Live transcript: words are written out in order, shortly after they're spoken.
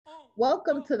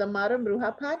Welcome to the Modern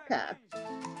Bruja podcast.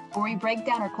 where we break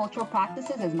down our cultural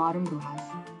practices as modern brujas.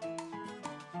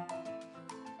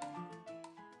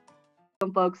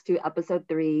 Welcome, folks, to episode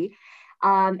 3.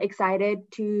 Excited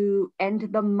to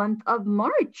end the month of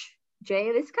March.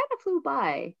 Jay, this kind of flew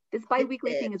by. This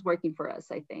bi-weekly thing is working for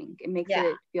us, I think. It makes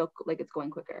it feel like it's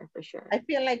going quicker, for sure. I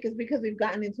feel like it's because we've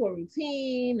gotten into a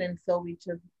routine, and so we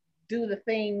just do the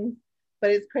things.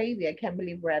 But it's crazy. I can't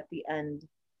believe we're at the end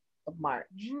of March.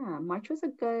 Yeah, March was a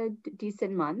good,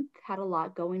 decent month. Had a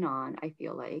lot going on, I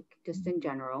feel like, just in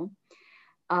general.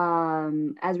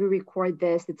 As we record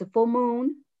this, it's a full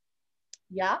moon.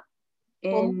 Yeah.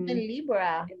 Full moon in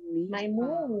Libra. My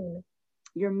moon.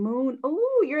 Your moon.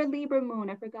 Oh, you're a Libra moon.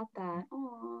 I forgot that.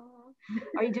 Aww.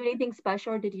 Are you doing anything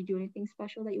special, or did you do anything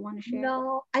special that you want to share?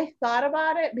 No, I thought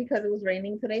about it because it was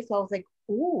raining today. So I was like,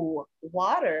 ooh,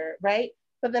 water, right?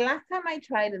 But the last time I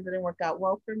tried, it didn't work out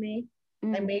well for me.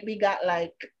 I maybe got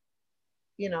like,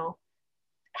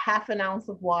 half an ounce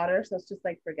of water. So it's just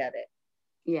like, forget it.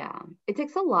 Yeah. It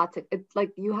takes a lot to, it's like,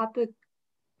 you have to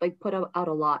like put out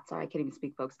a lot. Sorry, I can't even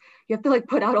speak, folks. You have to like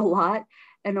put out a lot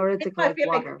in order to collect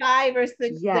water. Like 5 or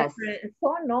 6 different. It's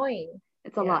so annoying.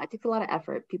 It's a lot. It takes a lot of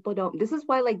effort. People don't. This is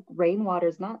why like rainwater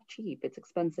is not cheap. It's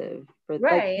expensive for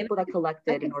like people that collect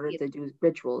it in order to do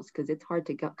rituals, because it's hard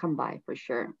to come by, for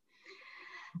sure.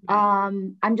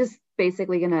 I'm just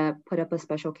basically gonna put up a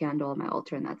special candle on my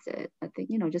altar, and that's it. I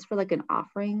think, just for like an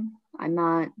offering. I'm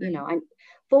not, I'm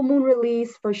full moon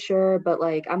release for sure, but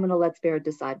like I'm gonna let spirit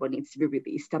decide what needs to be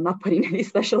released. I'm not putting any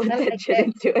special attention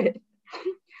into it.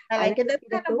 I like it. That's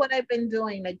kind of what I've been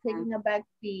doing, like taking a back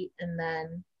seat, and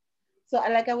then so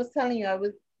like I was telling you, I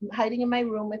was hiding in my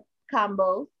room with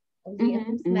combos. I was eating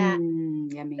some snacks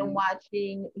and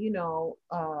watching,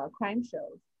 crime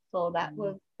shows. So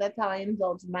that's how I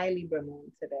indulged my Libra moon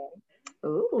today.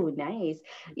 Oh, nice.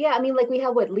 Yeah, I mean, like we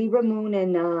have Libra moon,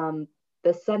 and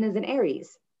the sun is in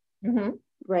Aries,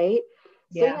 right?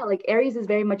 So yeah, like Aries is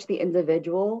very much the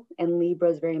individual, and Libra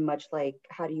is very much like,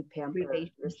 how do you pamper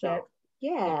yourself?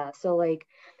 Yeah, so like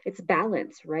it's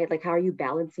balance, right? Like, how are you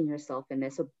balancing yourself in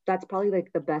this? So that's probably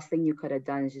like the best thing you could have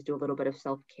done, is just do a little bit of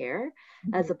self-care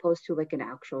as opposed to like an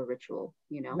actual ritual,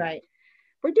 Right.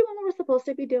 We're doing what we're supposed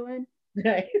to be doing.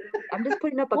 Right. I'm just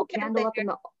putting up a candle up in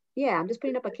the I'm just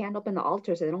putting up a candle up in the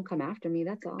altar so they don't come after me.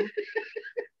 That's all.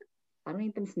 I don't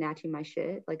need them snatching my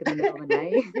shit like in the middle of the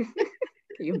night.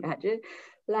 Can you imagine?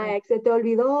 Like, se te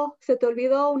olvidó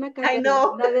una cadena. I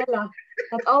know. Una vela.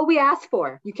 That's all we ask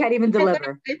for. You can't even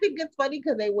deliver. I think it's funny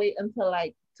because they wait until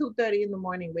like 2:30 in the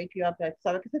morning, wake you up at,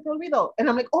 ¿sabe que se te olvidó? And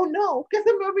I'm like, oh no, que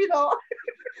se me olvidó.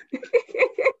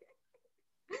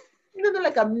 And then they're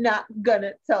like, I'm not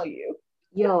gonna tell you.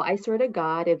 Yo, I swear to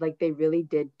God, if like they really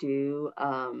did do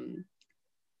like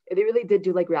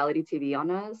reality TV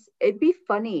on us, it'd be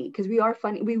funny, because we are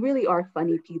funny. We really are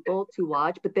funny people to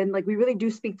watch, but then like we really do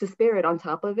speak to spirit on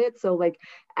top of it. So like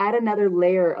add another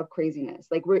layer of craziness.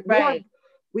 Like we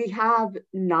have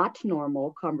not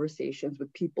normal conversations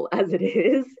with people as it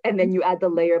is, and then you add the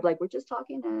layer of like, we're just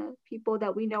talking to people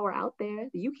that we know are out there.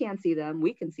 You can't see them,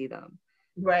 we can see them.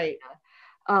 Right.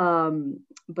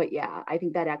 But yeah, I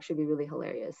think that actually be really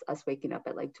hilarious, us waking up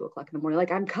at like 2 o'clock in the morning,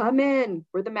 like, I'm coming,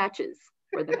 we're the matches.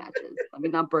 Let me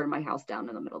not burn my house down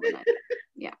in the middle of the night.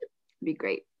 Yeah, it'd be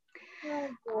great. Oh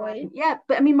boy. Yeah,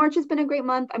 but I mean, March has been a great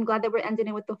month. I'm glad that we're ending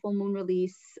it with the full moon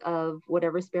release of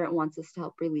whatever spirit wants us to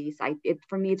help release.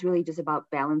 For me, it's really just about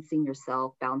balancing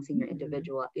yourself, balancing your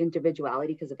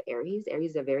individuality, because of Aries.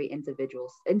 Aries is a very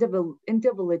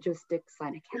individualistic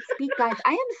sign. I can't speak, guys.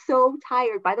 I am so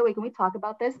tired. By the way, can we talk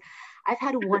about this? I've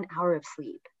had 1 hour of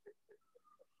sleep.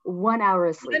 1 hour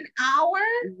of sleep. 1 hour?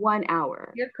 1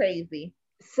 hour. You're crazy.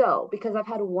 So, because I've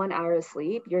had 1 hour of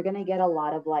sleep, you're going to get a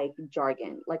lot of like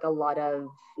jargon, like a lot of,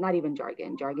 not even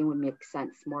jargon. Jargon would make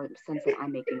more sense than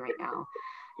I'm making right now.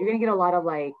 You're going to get a lot of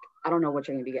like, I don't know what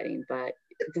you're going to be getting, but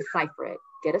decipher it.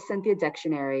 Get a Cynthia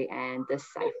dictionary and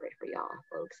decipher it for y'all,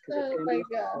 folks, because it's going to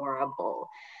be horrible.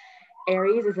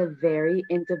 Aries is a very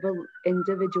individual.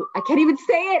 I can't even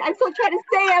say it. I'm still trying to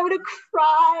say it. I'm going to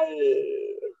cry.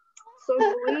 So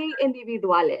muy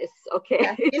individuales, okay?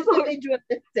 Yeah,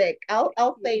 individualistic.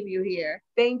 I'll save you here.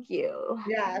 Thank you.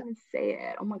 Yeah. I didn't say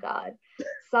it. Oh my God.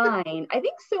 Sign. I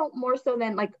think so, more so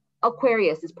than like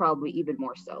Aquarius is probably even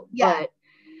more so. Yeah.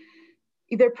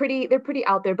 But they're pretty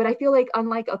out there. But I feel like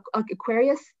unlike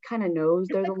Aquarius kind of knows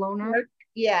there's a loner.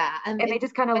 Yeah. And they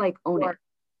just kind of like own it.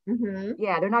 Mm-hmm.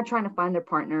 Yeah, they're not trying to find their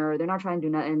partner. They're not trying to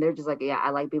do nothing. They're just like, yeah, I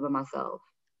like being by myself.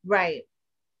 Right.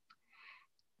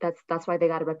 That's why they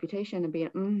got a reputation of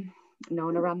being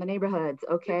known around the neighborhoods,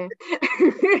 okay?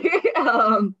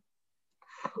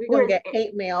 We're gonna get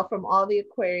hate mail from all the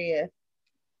Aquarius.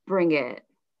 Bring it.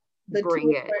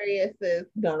 Bring it. Aquariuses.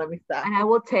 No, let me stop. And I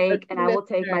will take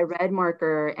my red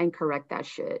marker and correct that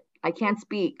shit. I can't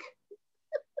speak.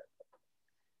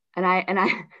 and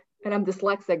I'm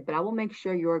dyslexic, but I will make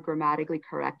sure you're grammatically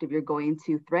correct if you're going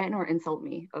to threaten or insult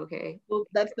me. Okay. Well,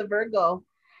 that's the Virgo.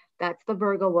 That's the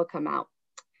Virgo will come out.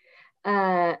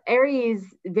 Aries,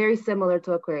 very similar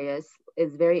to Aquarius,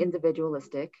 is very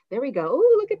individualistic. There we go.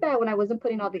 Oh, look at that. When I wasn't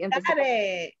putting all the emphasis. Got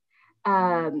it.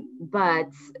 But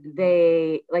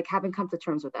they like haven't come to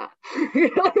terms with that.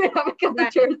 They haven't come to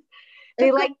terms.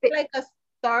 They like a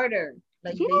starter.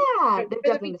 Like they're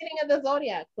the beginning of the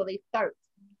zodiac, so they start.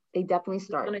 They definitely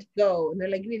start. They're gonna go, and they're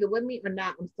like, either with me or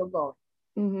not. I'm still going.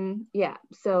 Mm-hmm. Yeah.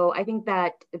 So I think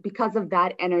that because of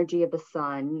that energy of the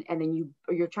sun, and then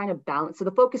you're trying to balance. So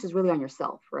the focus is really on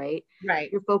yourself, right?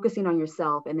 Right. You're focusing on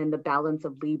yourself, and then the balance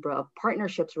of Libra of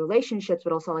partnerships, relationships,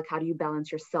 but also like how do you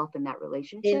balance yourself in that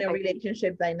relationship? In a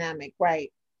relationship dynamic,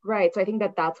 right? Right. So I think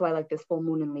that's why like this full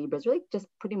moon in Libra is really just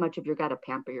pretty much if you got to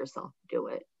pamper yourself, do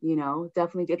it. You know,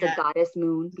 definitely it's a goddess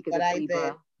moon because it's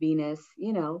Libra, Venus.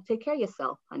 You know, take care of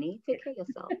yourself, honey. Take care of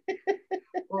yourself.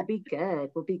 We'll be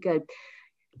good. We'll be good.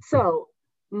 So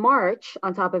March,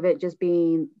 on top of it just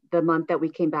being the month that we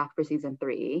came back for season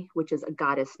 3, which is a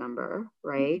goddess number,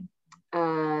 right?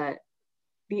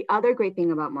 The other great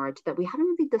thing about March that we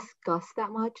haven't really discussed that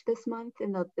much this month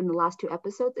in the last 2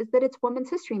 episodes is that it's Women's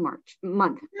History Month.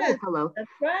 Yes, oh, hello. That's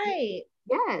right.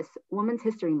 Yes, Women's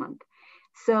History Month.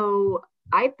 So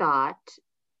I thought,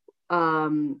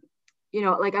 you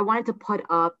know, like I wanted to put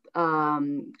up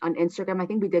on Instagram. I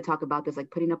think we did talk about this,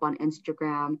 like putting up on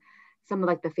Instagram some of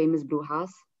like the famous brujas,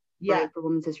 right, for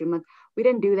Women's History Month. We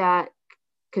didn't do that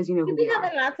because you know who we are.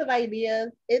 Having lots of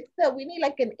ideas. It's we need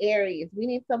like an Aries. We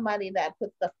need somebody that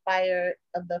puts the fire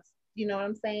of the, you know what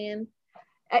I'm saying?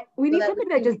 We need somebody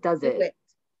that just does it.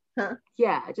 Huh?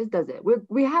 Yeah, it just does it.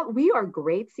 We are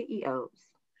great CEOs.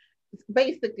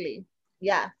 Basically,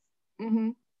 yeah. Mm-hmm.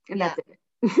 And that's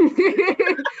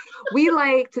it. We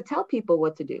like to tell people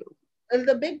what to do. And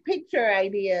the big picture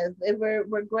ideas,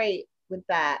 we're great with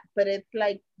that, but it's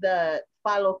like the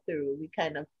follow through we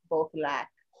kind of both lack.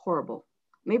 Horrible.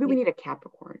 Maybe we need a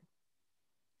Capricorn.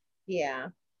 Yeah.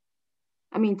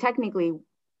 I mean, technically,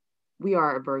 we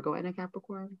are a Virgo and a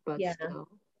Capricorn, but still.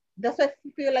 That's why I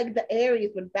feel like the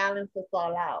Aries would balance us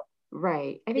all out.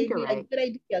 Right. I think you're right. Good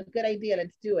idea.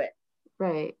 Let's do it.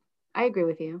 Right. I agree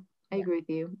with you. I agree with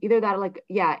you. Either that, like,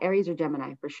 Aries or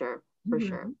Gemini for sure. For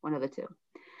sure. One of the two.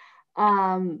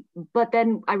 But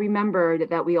then I remembered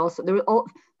that we also,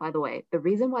 by the way, the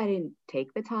reason why I didn't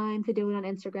take the time to do it on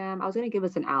Instagram, I was going to give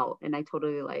us an out and I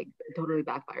totally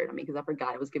backfired on me because I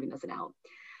forgot it was giving us an out.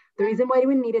 The reason why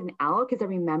we needed an out because I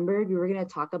remembered we were going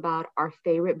to talk about our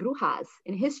favorite brujas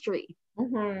in history.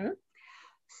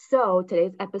 So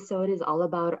today's episode is all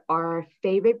about our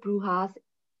favorite brujas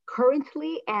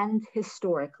currently and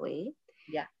historically.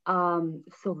 Yeah.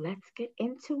 So let's get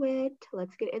into it.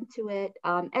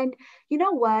 And you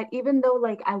know what? Even though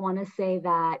like I want to say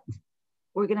that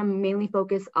we're gonna mainly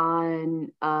focus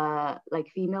on like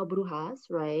female brujas,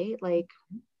 right? Like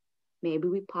maybe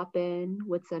we pop in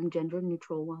with some gender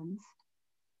neutral ones.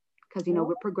 Because you know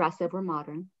we're progressive, we're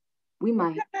modern. We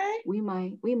might.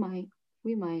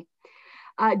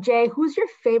 Jay, who's your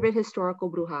favorite historical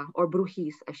bruja or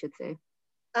brujis, I should say?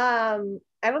 I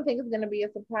don't think it's gonna be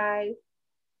a surprise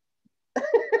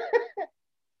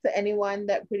to anyone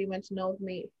that pretty much knows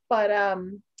me, but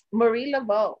Marie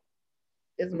Laveau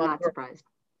is my not girl, surprised,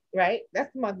 right?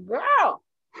 That's my girl.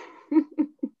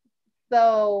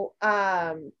 So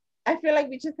I feel like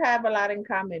we just have a lot in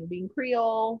common, being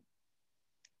Creole,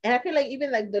 and I feel like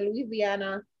even like the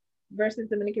Louisiana versus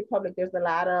Dominican Republic, there's a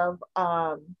lot of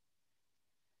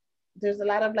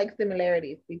like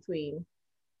similarities between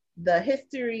the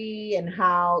history and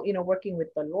how, you know, working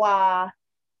with the Loire.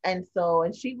 And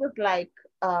she was like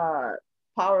a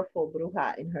powerful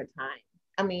bruja in her time.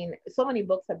 I mean, so many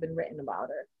books have been written about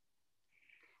her.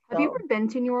 Have you ever been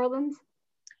to New Orleans?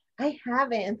 I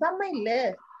haven't. It's on my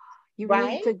list. You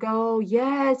need to go.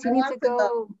 Yes, you need to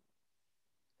go.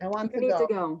 I want to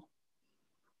go.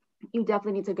 You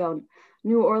definitely need to go.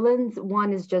 New Orleans,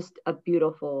 one, is just a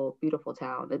beautiful, beautiful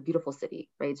town, a beautiful city,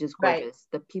 right? It's just gorgeous. Right.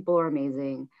 The people are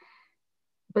amazing.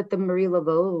 But the Marie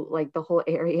Laveau, like the whole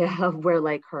area of where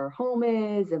like her home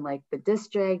is and like the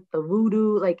district, the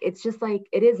voodoo, like it's just like,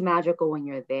 it is magical when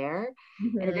you're there.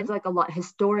 And it is like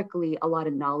historically, a lot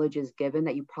of knowledge is given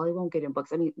that you probably won't get in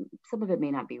books. I mean, some of it may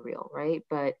not be real, right?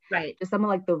 But just some of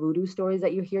like the voodoo stories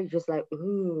that you hear, you're just like,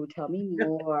 ooh, tell me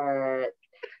more.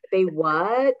 They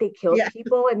killed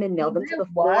people and then nailed them to the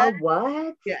floor.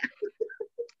 What? Yeah.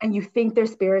 And you think their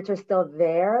spirits are still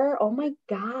there? Oh my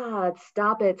God,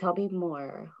 stop it. Tell me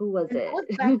more. Who was it? It was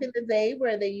back in the day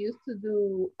where they used to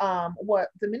do what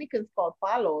Dominicans call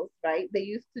palos, right? They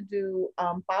used to do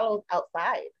palos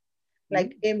outside,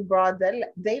 like in broad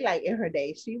daylight in her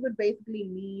day. She would basically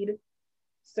lead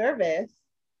service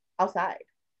outside,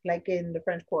 like in the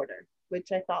French Quarter,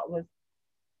 which I thought was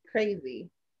crazy.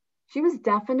 She was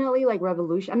definitely like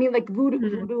revolution. I mean, like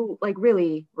voodoo, like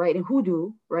really, right? And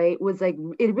hoodoo, right, was like,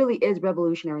 it really is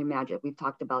revolutionary magic. We've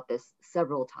talked about this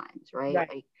several times, right?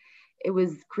 Like it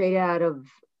was created out of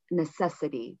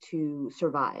necessity to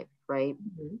survive, right?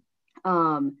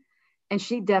 And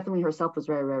she definitely herself was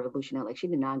very revolutionary. Like she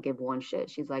did not give one shit.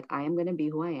 She's like, I am gonna be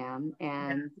who I am,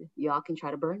 and y'all can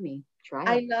try to burn me. Try it.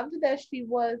 I loved that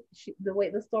the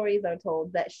way the stories are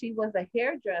told, that she was a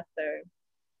hairdresser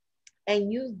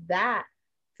and used that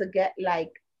to get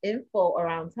like info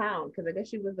around town, because I guess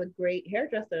she was a great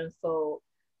hairdresser, and so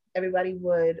everybody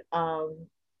would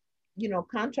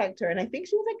contract her. And I think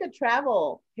she was like a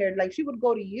travel hair, like she would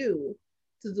go to you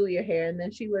to do your hair, and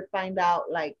then she would find out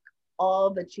like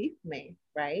all the chief may,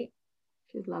 right?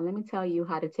 She's like, let me tell you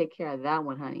how to take care of that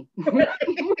one, honey.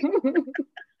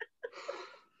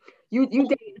 you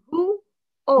dating who?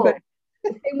 Oh,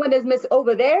 the same one as Miss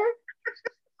over there?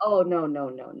 Oh no.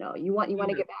 You want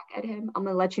to get back at him? I'm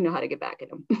gonna let you know how to get back at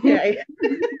him. Yeah.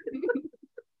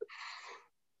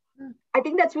 I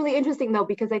think that's really interesting though,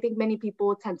 because I think many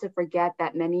people tend to forget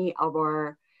that many of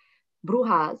our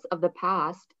brujas of the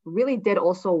past really did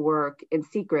also work in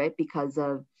secret because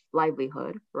of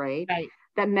livelihood, right?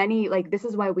 That many, like, this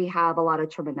is why we have a lot of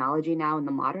terminology now in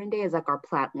the modern day, is like our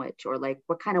plant witch, or like,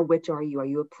 what kind of witch are you? Are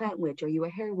you a plant witch? Are you a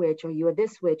hair witch? Are you a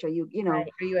this witch? Are you, are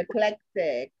you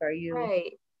eclectic? Are you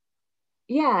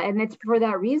Yeah, and it's for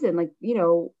that reason, like,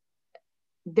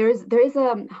 there is I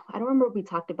don't remember if we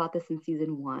talked about this in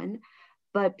season 1,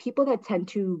 but people that tend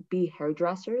to be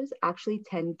hairdressers actually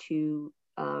tend to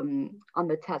on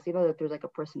the test, even though there's like a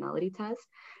personality test,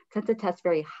 tend to test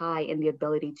very high in the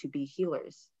ability to be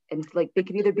healers. And like they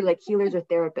can either be like healers or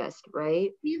therapists, right?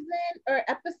 Season or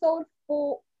episode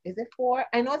 4, is it 4?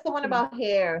 I know it's the one about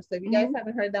hair. So if you guys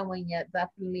haven't heard that one yet,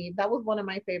 definitely, that was one of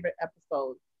my favorite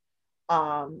episodes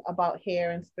about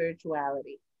hair and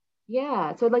spirituality.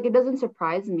 Yeah, so like it doesn't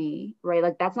surprise me, right?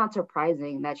 Like that's not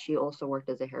surprising that she also worked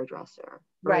as a hairdresser,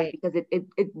 right? Because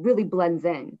it really blends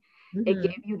in. It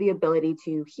gave you the ability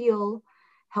to heal,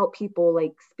 help people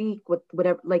like speak with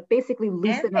whatever, like basically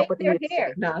loosen up what they need to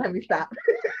say. No, let me stop.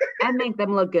 And make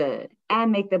them look good.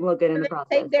 And make them look good in the process.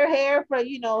 Take their hair for,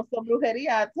 some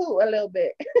brujeria too, a little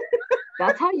bit.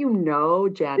 That's how you know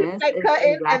Janice like is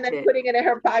cutting and then putting it in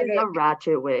her pocket. She's a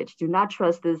ratchet witch. Do not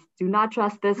trust this. Do not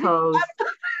trust this hose.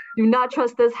 Do not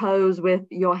trust this hose with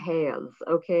your hands.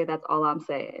 Okay, that's all I'm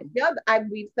saying. Yeah,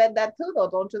 we've said that too, though.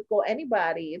 Don't just go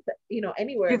anybody.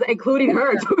 Anywhere. Including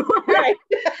her. Right.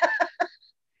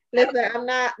 Listen, I'm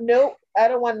not. Nope. I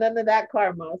don't want none of that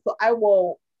karma. So I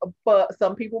won't. But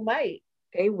some people might.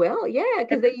 They will, yeah,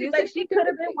 because they use like she could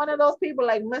have been one of those people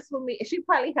like mess with me. She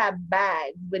probably had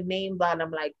bags with names on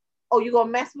them. Like, oh, you gonna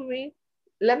mess with me?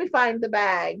 Let me find the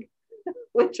bag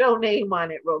with your name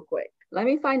on it real quick. Let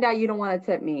me find out you don't want to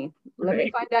tip me. Let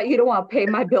me find out you don't want to pay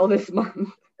my bill this month.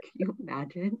 Can you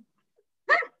imagine?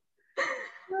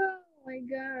 Oh my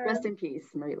God. Rest in peace,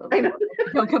 Marie Love.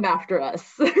 Don't come after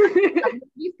us.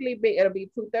 You sleeping, it'll be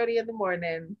 2:30 in the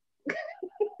morning.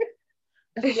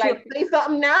 She's like, say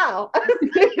something now.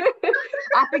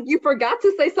 I think you forgot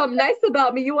to say something nice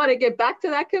about me. You want to get back to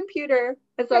that computer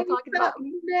and start talking about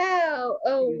me now.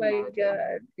 Oh my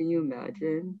God. Can you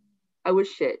imagine? I would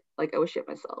shit. Like I would shit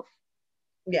myself.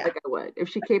 Yeah. Like I would. If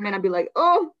she came in, I'd be like,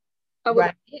 oh.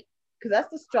 Right. Because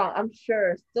that's I'm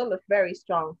sure, still a very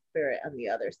strong spirit on the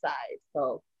other side.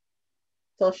 So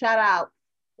shout out.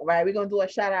 All right. We're going to do a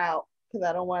shout out because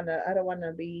I don't want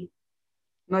to be.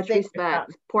 Much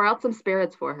respect. Pour out some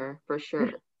spirits for her, for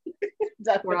sure.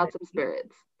 Pour out some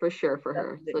spirits, for sure, for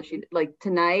her. So she, like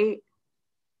tonight,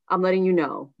 I'm letting you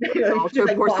know. Also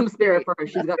pour some spirit for her.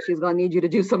 She's gonna need you to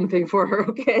do something for her,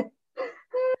 okay?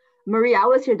 Marie, I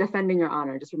was here defending your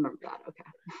honor. Just remember that, okay?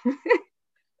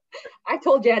 I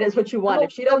told Janice what you want.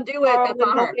 If she don't do it, that's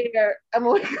on her. I'm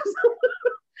like,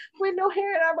 with no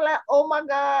hair, and I'm like, oh my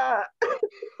God.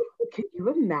 Can you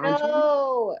imagine?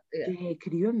 No. Hey,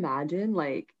 could you imagine?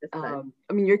 Like, I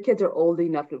mean, your kids are old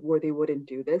enough where they wouldn't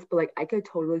do this, but like, I could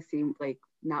totally see, like,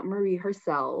 not Marie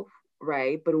herself,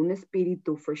 right? But un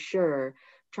espíritu for sure,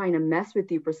 trying to mess with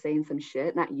you for saying some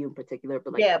shit. Not you in particular,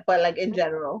 but like, yeah, but like in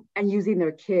general. And using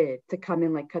their kid to come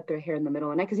in, like, cut their hair in the middle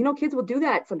of the night. Because, kids will do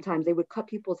that sometimes. They would cut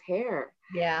people's hair.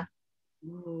 Yeah.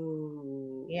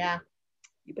 Ooh. Yeah.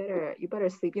 You better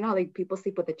sleep. You know how like people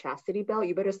sleep with a chastity belt?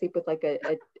 You better sleep with like a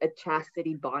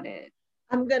chastity bonnet.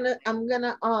 I'm gonna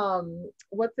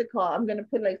what's it called? I'm gonna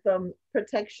put like some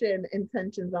protection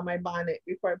intentions on my bonnet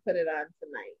before I put it on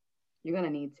tonight. You're gonna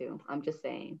need to. I'm just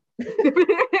saying.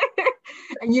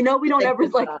 And you know we don't ever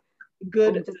like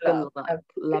good luck.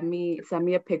 Let me send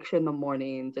me a picture in the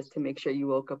morning just to make sure you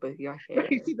woke up with your hair.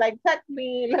 She's like, text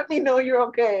me, let me know you're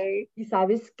okay. Y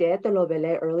sabes qué? Te lo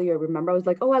velé earlier. Remember, I was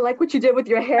like, oh, I like what you did with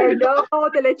your hair. No,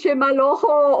 te le eché mal ojo.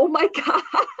 Oh my God.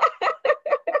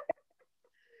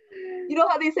 You know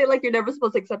how they say like you're never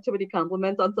supposed to accept too many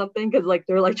compliments on something because like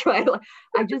they're like trying to like,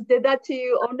 I just did that to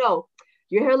you. Oh no,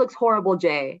 your hair looks horrible,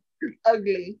 Jay.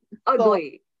 Ugly.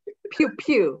 Pew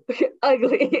pew.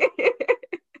 Ugly.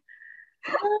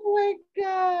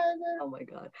 Oh my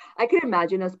God. I can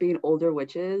imagine us being older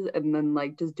witches and then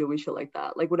like just doing shit like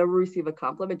that. Like whenever we receive a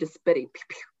compliment, just spitting. Pew,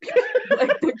 pew, pew.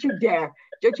 Like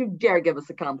don't you dare give us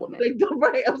a compliment. Like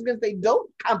I was gonna say, don't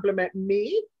compliment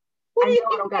me. I know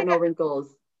I don't got no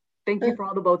wrinkles. Thank you for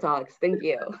all the Botox. Thank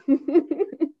you.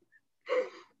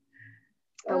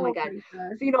 Oh my God.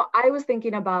 So, I was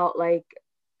thinking about like,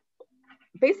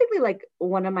 basically like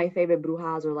one of my favorite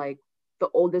brujas or like the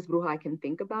oldest bruja I can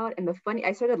think about. And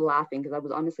I started laughing because I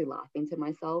was honestly laughing to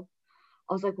myself.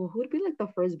 I was like, well, who would be like the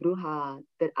first bruja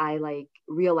that I like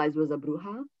realized was a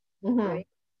bruja, right?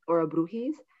 Or a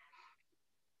brujis.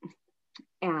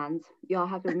 And y'all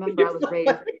have to remember I was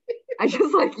raised. I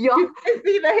just like y'all. You can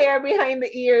see the hair behind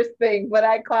the ears thing, but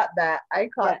I caught that.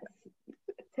 That.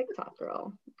 TikTok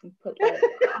girl. Put that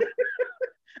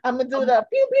I'm gonna do the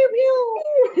pew pew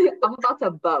pew. I'm about to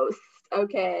boast,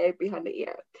 okay, behind the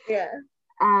ear. Yeah.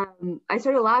 I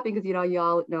started laughing because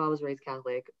y'all know I was raised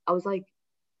Catholic. I was like,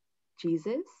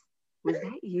 Jesus, was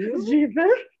that you? Jesus?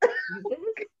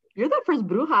 You're the first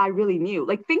bruja I really knew.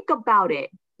 Like, think about it.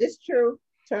 It's true.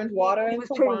 Turns water into wine. He was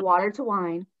turning water to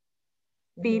wine.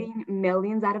 Feeding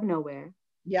millions out of nowhere.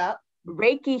 Yep.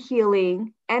 Reiki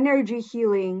healing, energy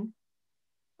healing.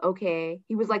 Okay.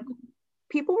 He was like,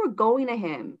 people were going to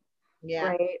him. Yeah.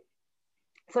 Right.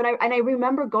 So I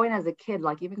remember going as a kid,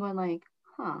 like even going like,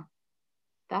 huh,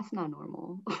 that's not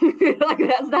normal. Like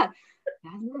that's not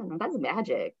normal. That's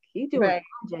magic. He's doing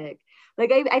magic.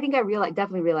 Like I think I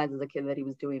definitely realized as a kid that he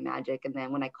was doing magic. And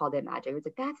then when I called it magic, it was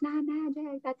like, that's not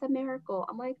magic. That's a miracle.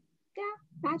 I'm like, yeah,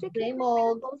 magic. Same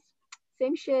old.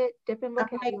 Same shit, different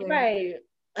vocabulary. Right.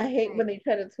 I hate when they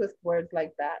try to twist words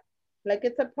like that. Like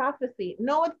it's a prophecy.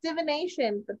 No, it's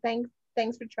divination. But thanks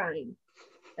for trying.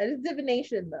 That is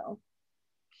divination, though.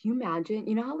 Can you imagine?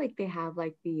 You know how like they have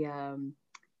like the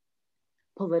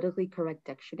politically correct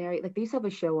dictionary? Like they used to have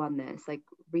a show on this, like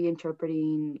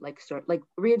reinterpreting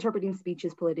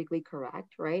speeches politically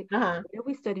correct, right?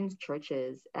 We studied in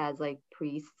churches as like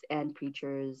priests and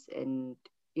preachers and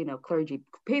clergy,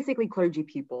 basically clergy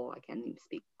people. I can't even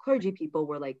speak. Clergy people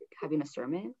were like having a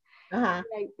sermon.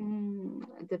 Like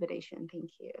divination.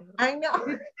 Thank you. I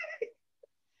know.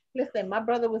 Listen, my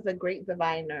brother was a great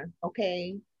diviner.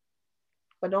 Okay,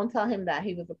 but don't tell him that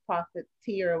he was a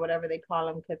propheteer or whatever they call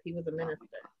him because he was a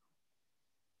minister.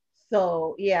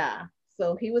 So yeah,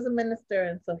 so he was a minister,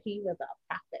 and so he was a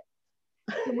prophet.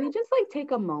 Can we just like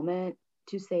take a moment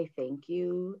to say thank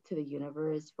you to the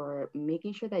universe for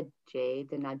making sure that Jay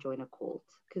did not join a cult?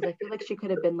 Because I feel like she could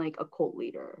have been like a cult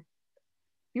leader.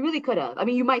 You really could have. I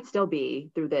mean, you might still be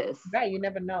through this. Right, you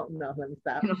never know. No, let me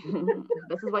stop.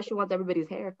 This is why she wants everybody's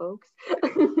hair, folks.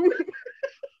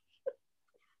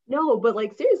 No, but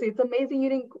like seriously, it's amazing you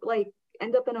didn't like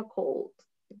end up in a cult.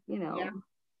 Yeah.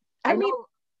 I mean,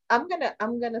 I'm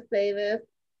gonna say this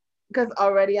because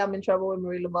already I'm in trouble with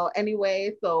Marie Laveau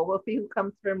anyway, so we'll see who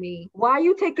comes for me. Why are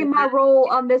you taking my role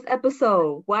on this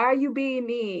episode? Why are you being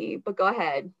me? But go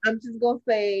ahead. I'm just gonna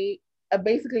say I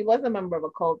basically was a member of a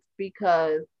cult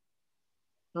because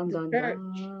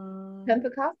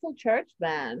Pentecostal church,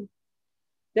 man,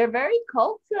 they're very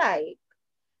cult-like.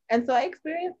 And so I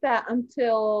experienced that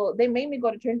until they made me go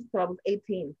to church until I was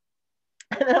 18.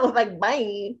 And I was like,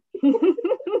 bye.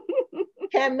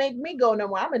 Can't make me go no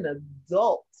more. I'm an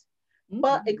adult.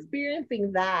 But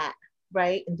experiencing that,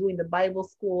 right, and doing the Bible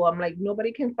school, I'm like,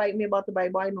 nobody can fight me about the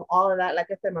Bible. I know all of that. Like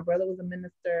I said, my brother was a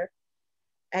minister.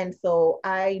 And so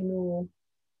I knew,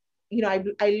 I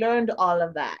learned all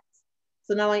of that.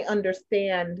 So now I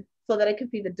understand so that I can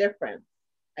see the difference,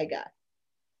 I guess.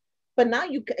 But now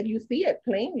you see it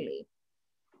plainly.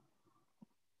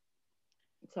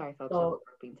 Sorry, folks. I'm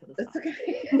burping to the side.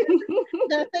 Okay. I'm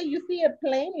gonna say you see it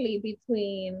plainly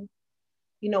between,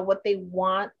 what they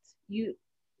want you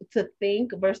to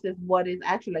think versus what is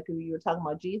actually, like you were talking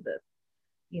about Jesus.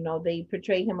 They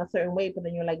portray him a certain way, but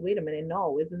then you're like, wait a minute,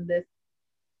 no, isn't this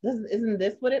Isn't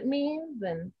this what it means?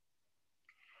 And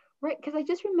right, because I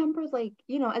just remember, like,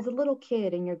 you know, as a little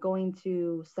kid and you're going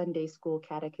to Sunday school,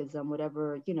 catechism,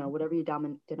 whatever, you know, whatever your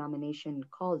denomination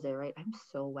calls it, right? I'm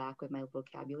so whack with my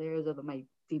vocabulary, of my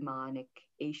demonic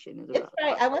Asian is it's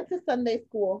right. I went to Sunday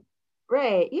school.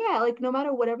 Right. Yeah, like no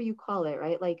matter whatever you call it,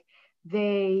 right? Like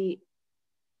the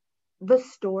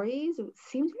stories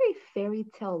seems very fairy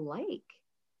tale like.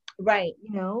 Right.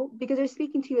 You know, because they're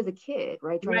speaking to you as a kid,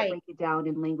 right? Trying to break it down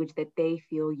in language that they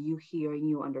feel you hear and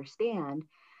you understand.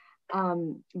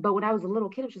 But when I was a little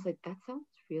kid, I was just like, that sounds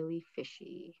really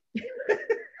fishy.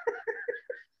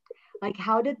 Like,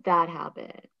 how did that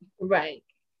happen? Right.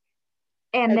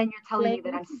 And then you're telling me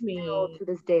that I'm still, to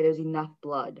this day, there's enough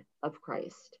blood of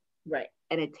Christ. Right.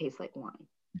 And it tastes like wine.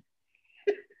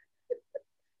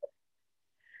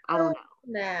 I don't know.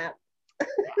 Snap.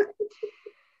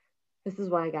 This is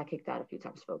why I got kicked out a few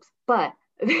times, folks. But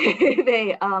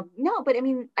no, but I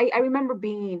mean, I remember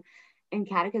being in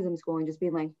catechism school and just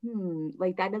being like,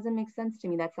 like that doesn't make sense to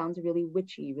me. That sounds really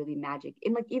witchy, really magic.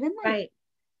 And like even like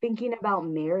thinking about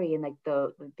Mary and like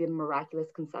the miraculous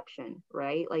conception,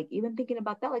 right? Like even thinking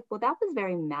about that, like, well, that was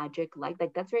very magic, like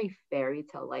that's very fairy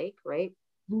tale like, right?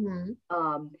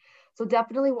 Mm-hmm. So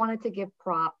definitely wanted to give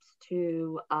props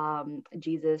to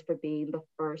Jesus for being the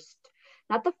first,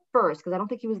 not the first, because I don't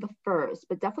think he was the first,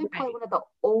 but definitely probably one of the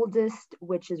oldest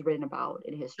witches written about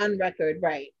in history. On record,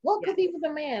 right. Well, because he was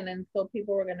a man, and so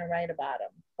people were going to write about him.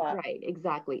 But... Right,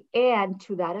 exactly. And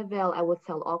to that avail, I will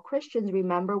tell all Christians,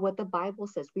 remember what the Bible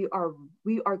says. We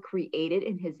are created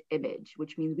in his image,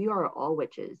 which means we are all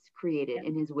witches created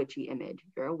in his witchy image.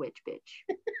 You're a witch,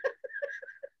 bitch.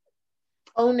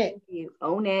 Own it. You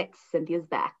own it. Cynthia's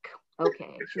back.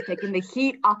 Okay. She's taking the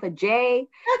heat off of Jay.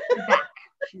 She's back.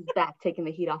 She's back taking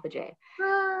the heat off of Jay.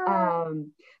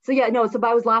 So yeah, no, so but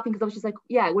I was laughing because I was just like,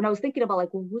 yeah, when I was thinking about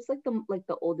like, well, who's like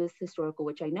the oldest historical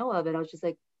witch I know of, and I was just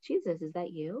like, Jesus, is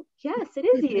that you? Yes, it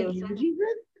is you. So,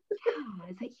 yeah,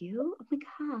 is that you? Oh my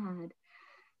God.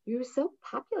 You were so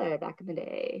popular back in the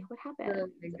day. What happened? Oh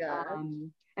my God.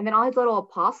 And then all his little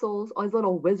apostles, all his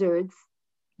little wizards.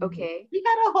 Okay. We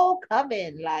got a whole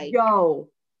coven, like. Yo,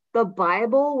 the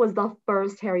Bible was the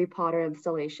first Harry Potter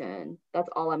installation. That's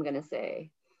all I'm gonna say.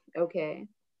 Okay.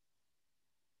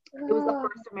 It was the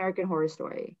first American Horror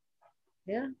Story.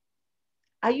 Yeah.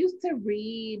 I used to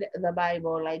read the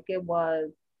Bible like it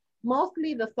was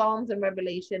mostly the Psalms and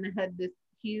Revelation. It had this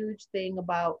huge thing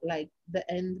about like the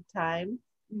end time.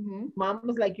 Mom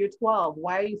was like, "You're 12.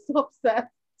 Why are you so obsessed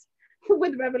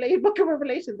with Revelation, Book of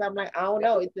Revelations?" I'm like, "I don't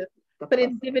know. It's just, but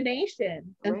it's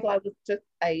divination." And so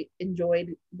I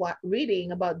enjoyed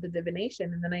reading about the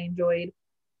divination, and then I enjoyed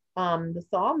the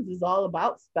Psalms is all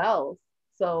about spells.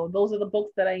 So those are the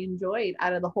books that I enjoyed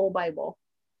out of the whole Bible.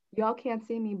 Y'all can't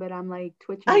see me, but I'm like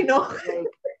twitching. I know. Like,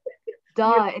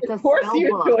 duh, it's a spell book. Of course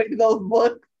you enjoyed those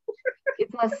books.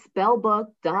 It's a spell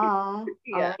book, duh.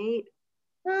 Yeah.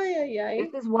 All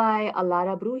right. This is why a lot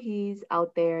of brujis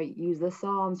out there use the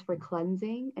Psalms for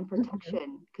cleansing and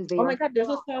protection. Because they my God, there's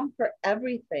a Psalm for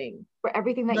everything. For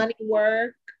everything that money,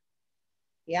 work.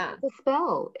 Yeah. It's a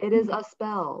spell. It is a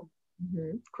spell.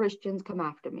 Christians, come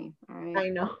after me. All right. I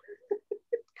know.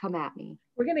 Come at me.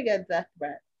 We're gonna get death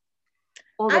threats.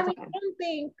 All the time. I don't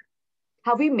think.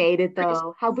 Have we made it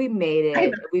though? Have we made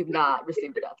it? We've not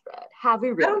received a death threat. Have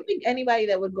we really? I don't think anybody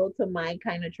that would go to my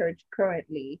kind of church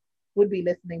currently would be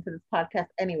listening to this podcast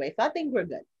anyway. So I think we're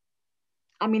good.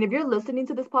 I mean, if you're listening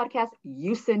to this podcast,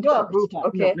 you sinned for proof,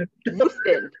 okay? You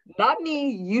sinned. Not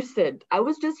me, you sinned. I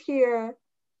was just here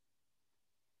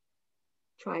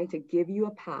trying to give you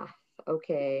a path,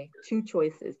 okay? 2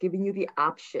 choices, giving you the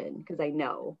option, because I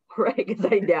know, right? Because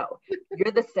I know.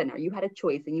 You're the sinner. You had a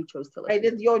choice and you chose to listen. Right,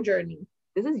 this is your journey.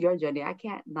 This is your journey. I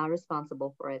can't, not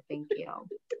responsible for it. Thank you.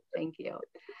 Thank you.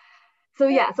 So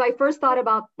yeah, so I first thought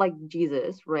about like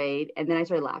Jesus, right? And then I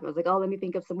started laughing. I was like, oh, let me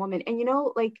think of some woman. And you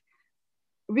know, like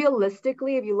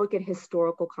realistically, if you look at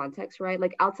historical context, right?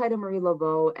 Like outside of Marie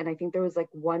Laveau, and I think there was like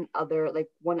one other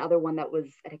one that was,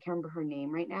 I can't remember her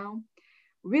name right now.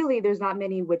 Really, there's not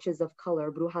many witches of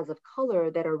color, brujas of color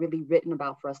that are really written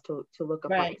about for us to look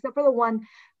upon, right. Except for the one,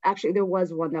 actually there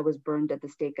was one that was burned at the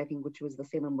stake, I think, which was the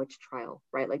Salem witch trial,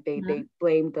 right? Like they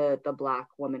blamed the Black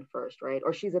woman first, right?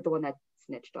 Or she's the one that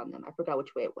snitched on them. I forgot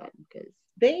which way it went, because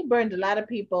they burned a lot of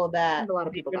people that a lot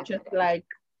of people just like,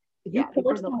 if you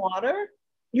pour some water,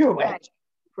 you're a witch.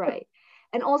 Right.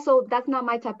 And also that's not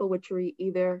my type of witchery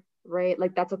either, right?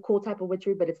 Like that's a cool type of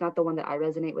witchery, but it's not the one that I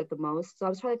resonate with the most. So I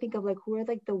was trying to think of like, who are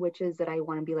like the witches that I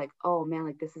want to be like, oh man,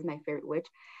 like this is my favorite witch.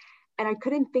 And I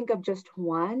couldn't think of just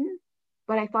one,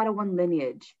 but I thought of one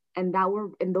lineage, and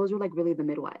those were like really the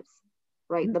midwives,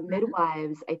 right? The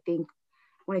midwives, I think,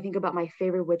 when I think about my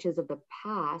favorite witches of the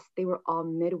past, they were all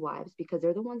midwives because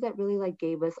they're the ones that really like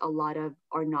gave us a lot of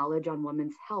our knowledge on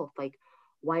women's health, like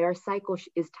why our cycle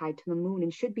is tied to the moon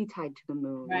and should be tied to the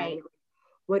moon, right?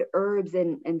 What herbs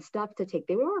and stuff to take.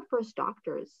 They were our first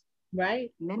doctors.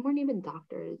 Right. Men weren't even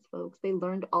doctors, folks. They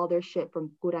learned all their shit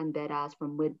from curanderas,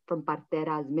 from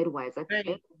parteras, midwives.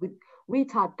 Right. We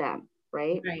taught them,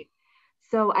 right? Right.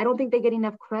 So I don't think they get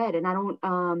enough cred. And I don't,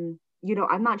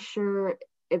 I'm not sure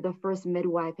if the first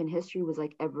midwife in history was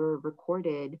like ever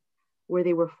recorded where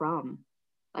they were from.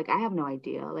 Like, I have no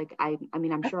idea. Like, I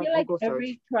mean, I'm sure I feel like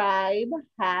every tribe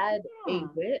had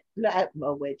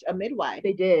a midwife.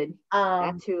 They did.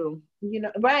 That too.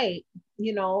 Right.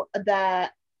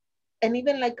 That, and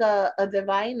even like a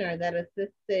diviner that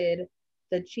assisted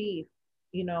the chief,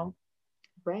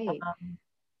 Right.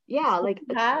 Yeah. So like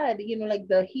had, like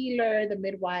the healer, the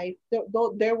midwife,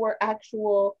 there were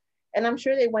actual, and I'm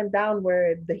sure they went down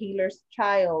where the healer's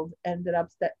child ended up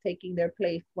taking their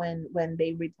place when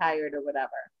they retired or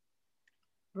whatever.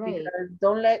 Right. Because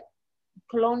don't let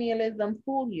colonialism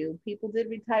fool you. People did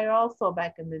retire also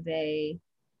back in the day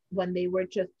when they were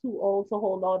just too old to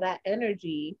hold all that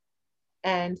energy.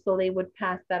 And so they would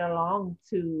pass that along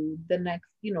to the next,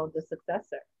 the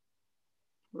successor.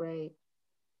 Right.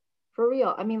 For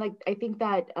real. I mean, like, I think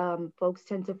that folks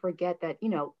tend to forget that,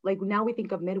 like now we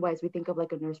think of midwives, we think of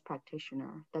like a nurse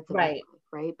practitioner. That's right.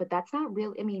 Right. But that's not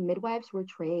real. I mean, midwives were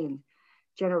trained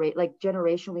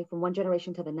generationally from one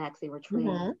generation to the next. They were trained.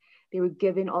 Mm-hmm. They were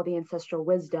given all the ancestral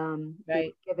wisdom. Right. They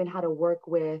were given how to work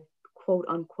with quote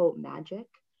unquote magic.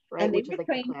 Right. And they were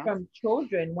trained from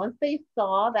children. Once they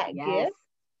saw that gift,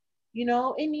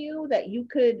 in you, that you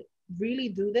could really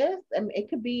do this, and it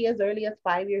could be as early as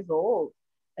 5 years old.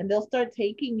 And they'll start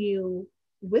taking you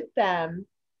with them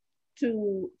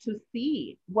to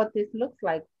see what this looks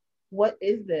like. What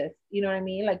is this? You know what I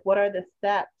mean? Like, what are the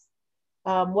steps?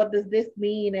 What does this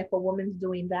mean if a woman's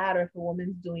doing that or if a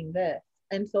woman's doing this?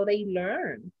 And so they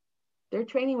learn. Their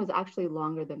training was actually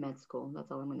longer than med school. That's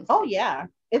all I'm going to say. Oh, yeah.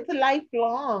 It's a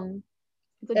lifelong.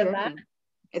 It's a journey.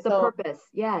 It's a purpose.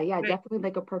 Yeah, right. Definitely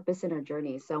like a purpose in our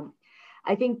journey. So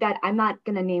I think that I'm not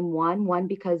going to name one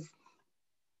because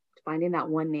finding that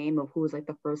one name of who was like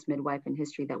the first midwife in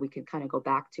history that we could kind of go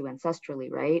back to ancestrally,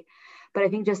 right? But I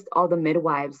think just all the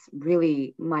midwives,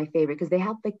 really my favorite, because they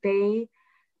have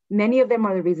many of them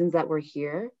are the reasons that we're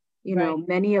here.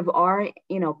 Many of our,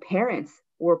 parents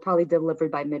were probably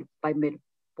delivered by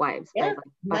midwives, by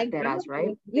parteras,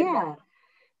 right? Yeah.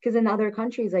 Because in other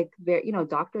countries, like,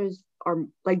 doctors are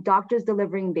like doctors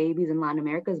delivering babies in Latin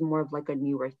America is more of like a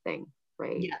newer thing,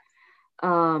 right? Yeah.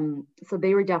 So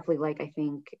they were definitely like, I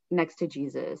think, next to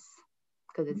Jesus,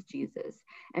 because it's Jesus.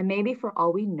 And maybe for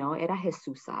all we know, era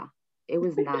Jesusa. It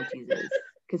was not Jesus,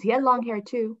 because he had long hair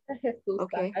too.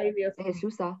 Okay,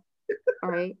 Jesusa. All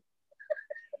right.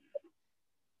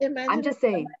 Imagine I'm just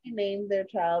saying. Name their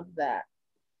child that.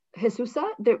 Jesusa?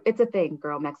 It's a thing,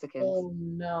 girl. Mexicans. Oh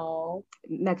no.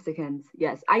 Mexicans,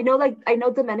 yes. I know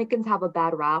Dominicans have a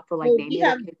bad rap for like naming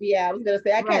their kids. Yeah, I was gonna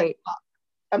say I can't.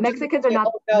 Mexicans are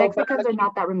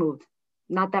not that removed.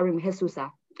 Not that removed.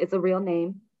 Jesusa. It's a real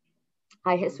name.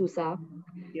 Hi, Jesusa.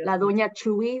 La Doña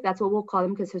Chuy. That's what we'll call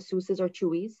them because Jesuses are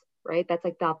Chuyis, right? That's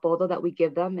like the apodo that we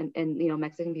give them, and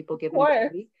Mexican people give them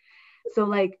Chuy. So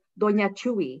like Doña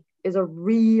Chuy is a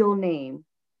real name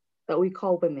that we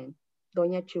call women.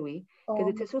 Doña Chuy, because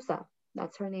it's Jesusa.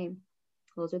 That's her name.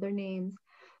 Those are their names.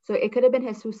 So it could have been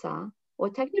Jesusa.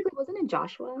 Well, technically, wasn't it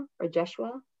Joshua or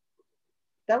Jeshua?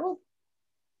 That was.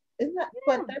 Isn't that?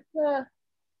 Yeah. But that's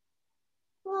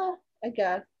I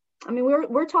guess. I mean,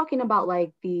 we're talking about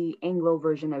like the Anglo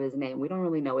version of his name. We don't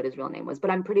really know what his real name was, but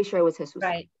I'm pretty sure it was Jesusa.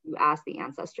 Right. You ask the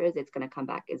ancestors, it's gonna come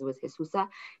back. It was Jesusa,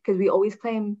 because we always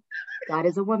claim God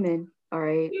is a woman. All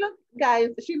right. Guys,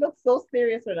 she looks so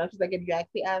serious right now. She's like, if you ask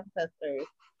the ancestors,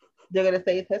 they're gonna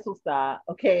say it's Jesusa,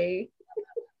 okay?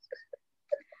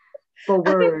 The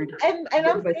word. And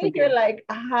I'm saying here, like,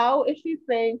 how is she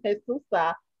saying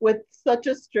Jesusa with such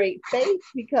a straight face?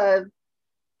 Because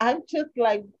I'm just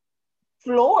like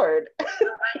floored.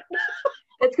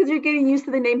 That's because you're getting used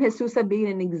to the name Jesusa being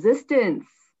in existence.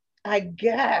 I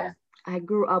guess. I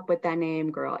grew up with that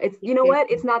name, girl. It's, you know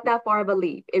what? It's not that far of a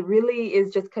leap. It really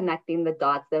is just connecting the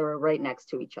dots that are right next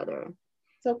to each other.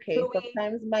 It's okay. Chuy.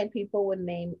 Sometimes my people would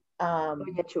name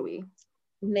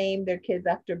name their kids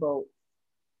after boats.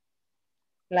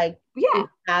 Like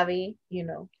Javi,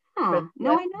 No,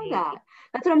 I know that.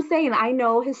 That's what I'm saying. I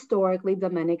know historically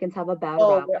Dominicans have a bad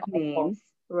rap with names,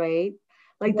 right?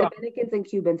 Like Dominicans and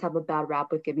Cubans have a bad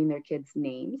rap with giving their kids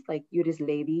names, like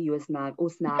Yurislady, Usnag,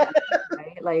 Usnag,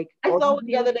 right? Like I saw one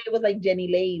the other day, it was like Jenny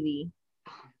Levy.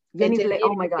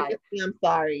 Oh my God. I'm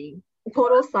sorry.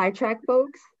 Total sidetrack,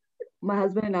 folks. My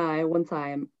husband and I one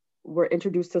time were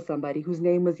introduced to somebody whose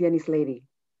name was Yenny's Lady.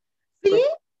 See? Right?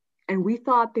 And we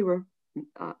thought they were,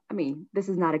 I mean, this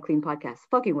is not a clean podcast,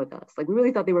 fucking with us. Like, we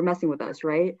really thought they were messing with us,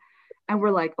 right? And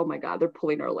we're like, oh my God, they're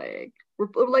pulling our leg.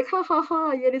 We're like, ha ha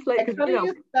ha, Yenny's Lady. How do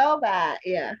you spell that?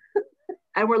 Yeah.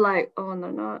 And we're like, oh,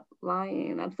 they're not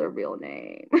lying. That's their real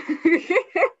name.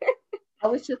 I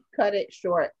would just cut it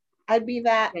short. I'd be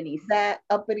that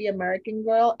uppity American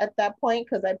girl at that point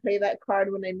because I play that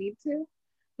card when I need to.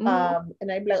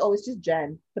 And I'd be like, oh, it's just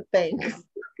Jen, but thanks.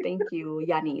 Thank you,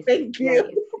 Yanis. Thank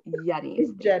you. Yanis.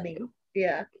 It's Jenny.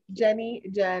 Yeah. Jenny,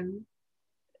 Jen.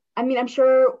 I mean, I'm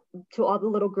sure to all the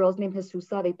little girls named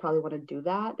Jesusa, they probably want to do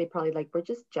that. They probably like, we're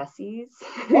just Jessies.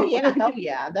 Oh, yeah. Hell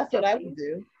yeah. That's what I would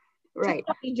do. Right.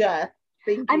 Jess.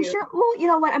 Thank you. I'm sure, well, you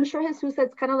know what? I'm sure Jesusa,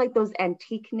 it's kind of like those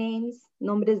antique names,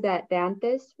 nombres de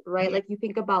antes, right? Yeah. Like you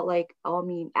think about like, I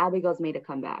mean, Abigail's made a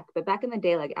comeback. But back in the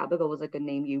day, like Abigail was like a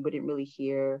name you wouldn't really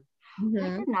hear. I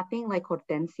heard nothing like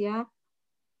Hortensia.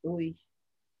 Uy.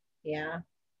 Yeah.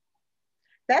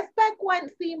 That's back when,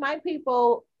 see, my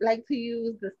people like to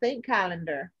use the Saint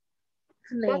calendar.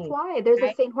 That's why. There's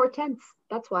a Saint Hortense.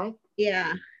 That's why.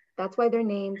 Yeah. That's why they're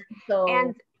named. So,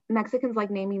 and Mexicans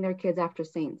like naming their kids after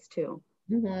saints too.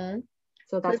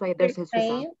 So that's why there's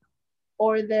Jesusa.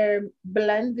 Or they're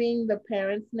blending the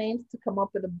parents' names to come up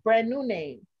with a brand new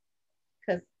name.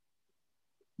 Because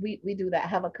we do that. I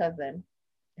have a cousin.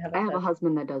 I have a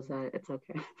husband that does that. It's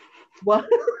okay. What?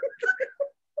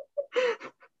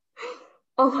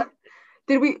 Oh,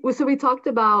 so we talked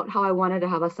about how I wanted to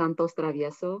have a Santos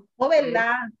Travieso. Oh,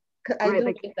 verdad. I do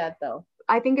like that though.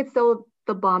 I think it's still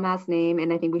the bomb ass name,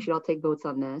 and I think we should all take votes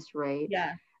on this, right?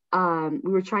 Yeah.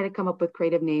 We were trying to come up with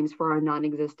creative names for our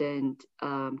non-existent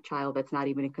child that's not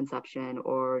even in conception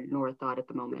or nor thought at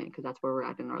the moment, because that's where we're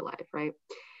at in our life, right?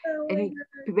 Oh, and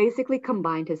he basically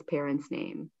combined his parents'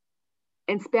 name.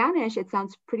 In Spanish, it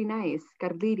sounds pretty nice.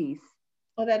 Carlitos.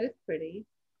 Oh, that is pretty.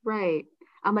 Right.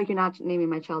 I'm like, you're not naming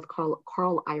my child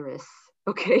Carl Iris.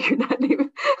 Okay, you're not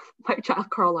naming my child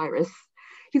Carl Iris.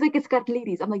 He's like, it's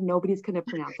Carlitos. I'm like, nobody's gonna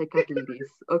pronounce it Carlitos.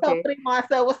 Okay.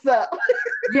 Marcel, what's up?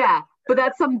 Yeah, but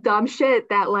that's some dumb shit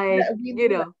that, like, you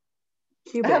know.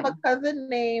 Cuban. I have a cousin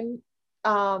named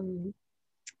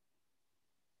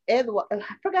Edward. I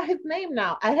forgot his name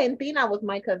now. Argentina was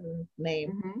my cousin's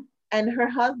name, and her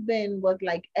husband was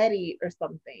like Eddie or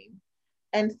something.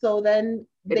 And so then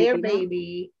their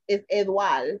baby is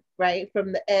Eduard, right?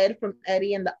 From the Ed from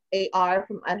Eddie and the AR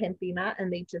from Argentina,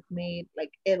 and they just made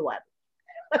like Eduard.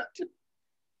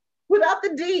 Without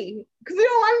the D, because you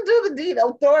don't want to do the D,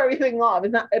 they'll throw everything off.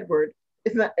 It's not Edward.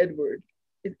 It's not Edward.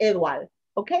 It's Eduard.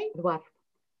 Okay? Eduard.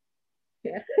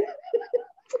 Yeah.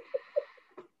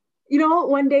 You know,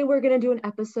 one day we're going to do an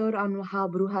episode on how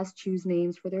brujas choose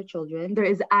names for their children. There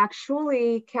is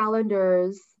actually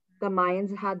calendars. The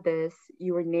Mayans had this.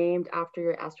 You were named after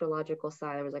your astrological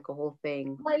sign. There was like a whole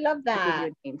thing. Oh, I love that.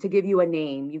 To give you a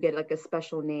name. You get like a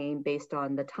special name based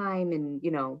on the time and,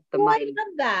 you know, the Mayan. I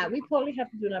love that. We totally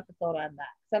have to do an episode on that.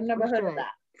 So I've never heard of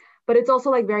that. But it's also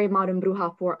like very modern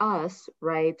bruja for us,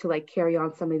 right? To like carry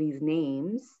on some of these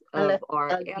names of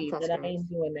our ancestors. I ain't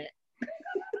doing it.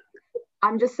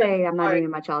 I'm just saying, I'm not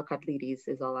naming my child Carlitos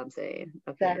is all I'm saying.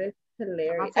 Okay. That is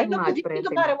hilarious. I know, because you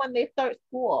think about it when they start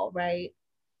school, right?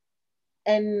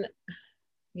 And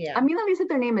yeah, I mean, at least if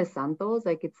their name is Santos,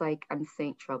 like it's like I'm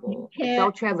Saint Trouble.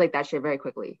 They'll translate that shit very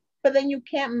quickly. But then you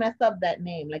can't mess up that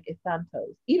name, like it's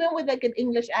Santos. Even with like an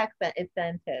English accent, it's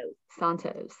Santos.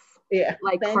 Santos. Yeah.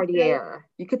 Like Santos. Cartier.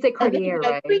 You could say Cartier,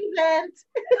 right? Present.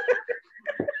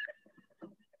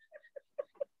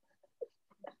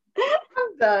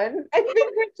 I'm done. I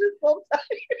think we're just so tired.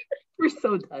 We're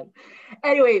so done.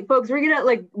 Anyway, folks, we're gonna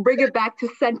like bring it back to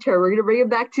center.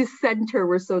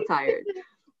 We're so tired.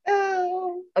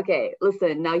 Oh. Okay,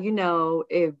 listen, now you know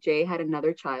if Jay had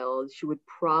another child, she would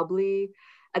probably,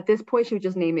 at this point, she would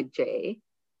just name it Jay.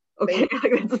 Okay.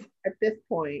 At this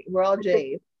point, we're all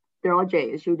Jays. They're all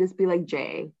Jays. She would just be like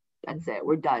Jay. That's it.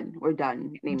 We're done.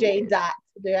 J dot.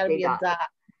 There gotta be a dot.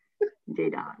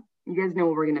 J dot. You guys know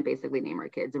what we're gonna basically name our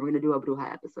kids, and we're gonna do a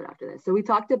bruja episode after this. So we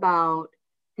talked about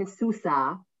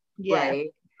Jesusa, right?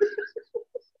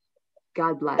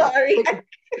 God bless. Sorry.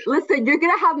 Listen, you're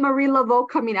gonna have Marie Laveau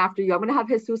coming after you. I'm gonna have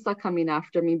Jesusa coming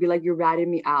after me. Be like, you're ratting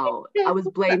me out. I was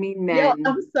blaming men. Yo,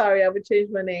 I'm sorry. I would change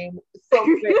my name. So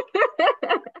great.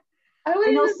 I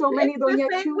know so many Doña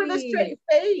Chuy with a straight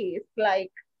face.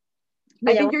 Like,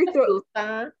 I think you're through.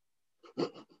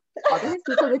 Other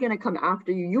Jesusas are gonna come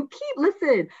after you. You keep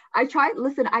I tried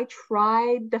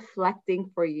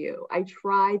deflecting for you.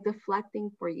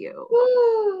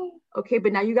 Okay,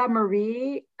 but now you got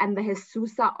Marie and the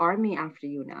Jesusa army after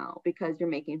you now because you're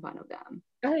making fun of them.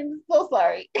 I'm so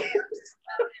sorry.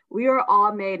 We are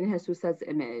all made in Jesusa's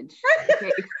image,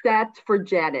 okay, except for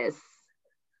Janice.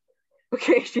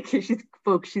 Okay,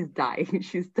 she's dying.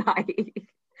 She's dying.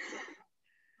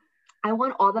 I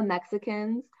want all the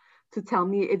Mexicans to tell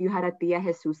me if you had a Tia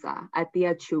Jesusa, a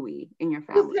Tia Chuy in your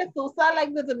family. Is Jesusa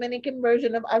like the Dominican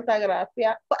version of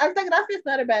Altagracia? But Altagracia is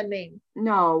not a bad name.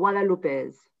 No, Guadalupe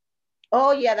is.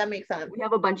 Oh, yeah, that makes sense. We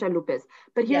have a bunch of Lupes.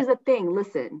 But here's the thing.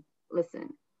 Listen.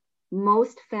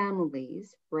 Most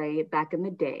families, right, back in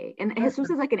the day, and Jesus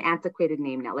is like an antiquated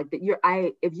name now. Like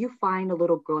if you find a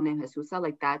little girl named Jesusa,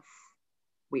 like that's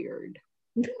weird.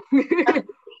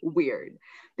 Weird.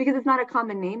 Because it's not a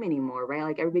common name anymore, right?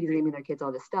 Like everybody's naming their kids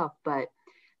all this stuff. But,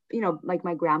 you know, like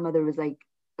my grandmother was like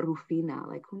Rufina.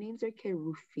 Like who names their kid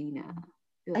Rufina?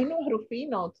 Ugh. I know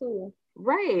Rufino too.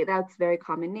 Right. That's very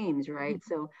common names, right?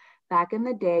 Mm-hmm. So back in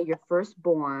the day, your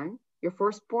firstborn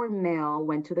male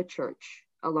went to the church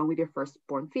along with your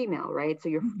firstborn female, right? So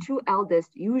your two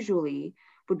eldest usually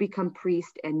would become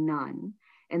priest and nun.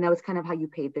 And that was kind of how you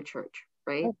paid the church,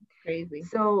 right? That's crazy.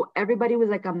 So everybody was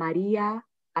like a Maria,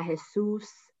 a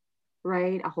Jesus,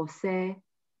 right? A Jose,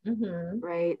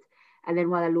 right? And then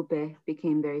Guadalupe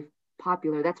became very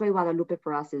popular. That's why Guadalupe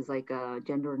for us is like a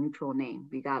gender neutral name.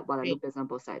 We got Guadalupes on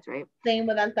both sides, right? Same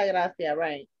with Altagracia,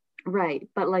 right? Right.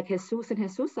 But like Jesus and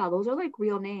Jesusa, those are like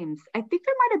real names. I think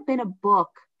there might have been a book,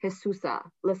 Jesusa.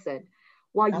 Listen,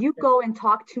 while you go and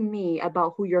talk to me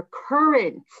about who your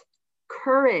current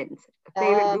favorite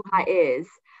bruja is,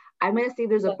 I'm going to see if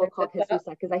there's a book called Jesusa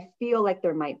because I feel like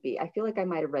there might be. I feel like I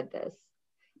might have read this.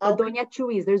 The Doña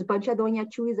Chuy's, there's a bunch of Doña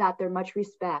Chuy's out there, much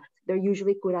respect. They're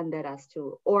usually curanderas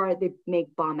too, or they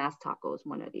make bomb-ass tacos,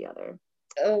 one or the other.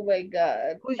 Oh my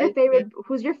God. Who's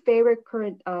your favorite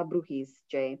current brujis,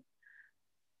 Jay?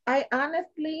 I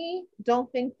honestly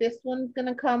don't think this one's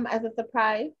gonna come as a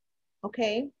surprise,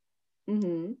 okay?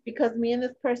 Because me and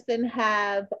this person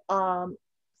have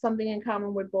something in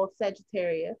common. We're both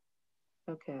Sagittarius.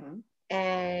 Okay.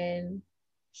 And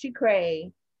she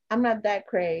cray. I'm not that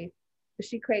cray, but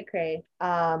she cray.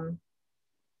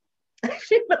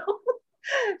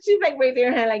 She's like raising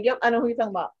her hand like, yep, I know who you're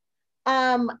talking about.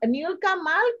 Niurka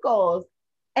Marcos.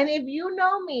 And if you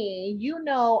know me, you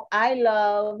know I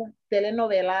love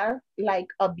telenovelas like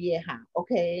a vieja,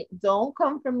 okay? Don't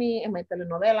come for me in my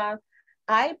telenovelas.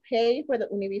 I pay for the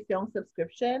Univision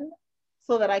subscription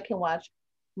so that I can watch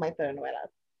my telenovelas.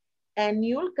 And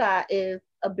Niurka is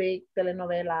a big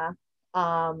telenovela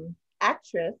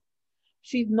actress.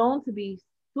 She's known to be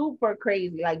super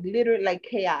crazy, like literally like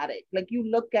chaotic. Like you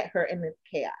look at her and it's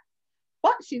chaos.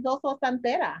 But she's also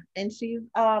Santera, and she's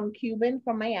Cuban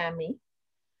from Miami.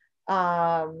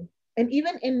 And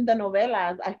even in the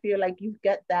novelas, I feel like you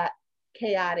get that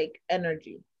chaotic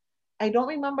energy. I don't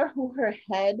remember who her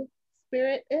head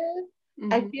spirit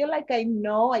is. I feel like I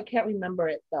know, I can't remember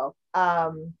it though.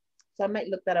 So I might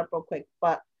look that up real quick,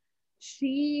 but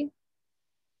she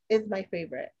is my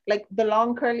favorite. Like the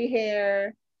long curly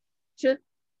hair, she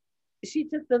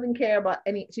just doesn't care about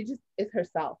she just is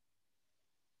herself.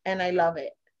 And I love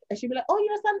it. And she'd be like, oh,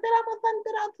 you're Santera, I'm a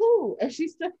Santera too. And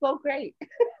she's just so great.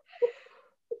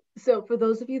 So for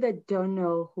those of you that don't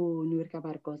know who Niurka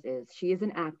Marcos is, she is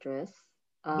an actress.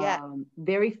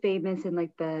 Very famous in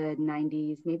like the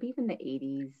 90s, maybe even the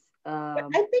 80s. I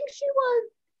think she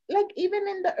was like even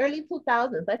in the early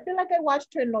 2000s. I feel like I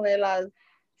watched her novelas.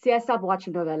 See, I stopped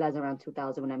watching novelas around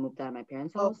 2000 when I moved out of my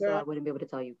parents' house, so I wouldn't be able to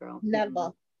tell you, girl.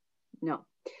 Never. No.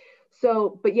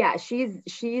 So, but yeah, she's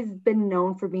been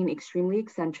known for being extremely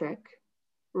eccentric,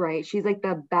 right? She's like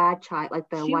the bad child, like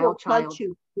the wild child. She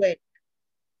will touch you quick.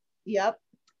 Yep.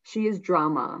 She is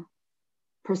drama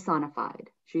personified.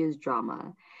 She is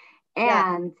drama.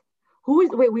 And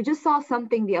we just saw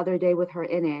something the other day with her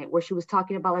in it where she was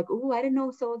talking about like, oh, I didn't know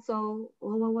so-and-so.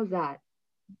 Well, what was that?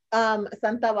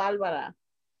 Santa Barbara.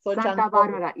 So Santa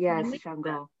Barbara, yes,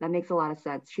 Shango. That makes a lot of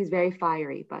sense. She's very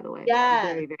fiery, by the way.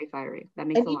 Yeah. Very, very fiery. That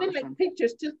makes a lot of sense. And even like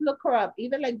pictures, just look her up.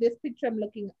 Even like this picture I'm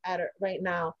looking at her right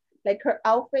now. Like her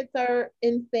outfits are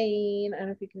insane. I don't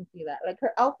know if you can see that. Like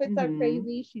her outfits are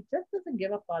crazy. She just doesn't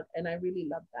give a fuck. And I really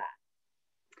love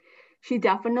that. She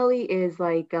definitely is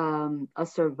like a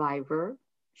survivor.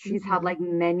 She's had like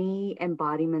many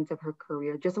embodiments of her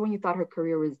career. Just when you thought her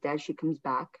career was dead, she comes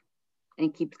back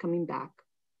and keeps coming back.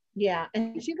 Yeah,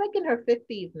 and she's like in her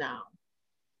 50s now.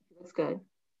 That's good.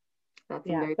 That's a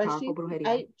very powerful brujeria.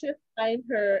 I just find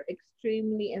her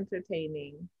extremely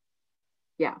entertaining.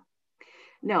 Yeah.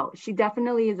 No, she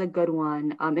definitely is a good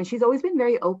one. And she's always been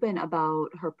very open about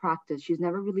her practice. She's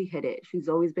never really hid it. She's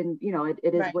always been,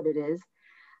 it is what it is.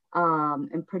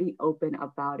 And pretty open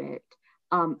about it.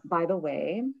 By the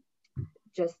way,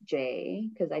 just Jay,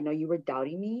 because I know you were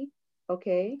doubting me.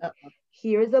 Okay.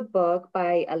 Here's a book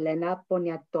by Elena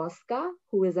Poniatowska,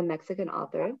 who is a Mexican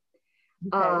author.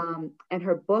 Okay. And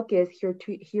her book is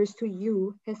Here's to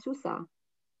You, Jesusa.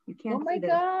 You can't. Oh my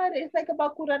God! It's like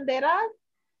about curanderas.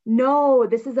 No,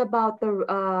 this is about the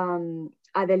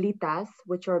Adelitas,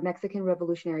 which are Mexican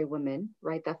revolutionary women,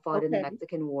 right? That fought in the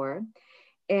Mexican War,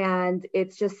 and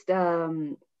it's just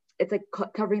it's like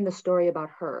covering the story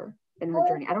about her and her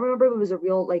journey. I don't remember if it was a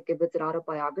real, like, if it's an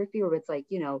autobiography or if it's like,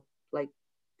 like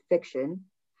fiction.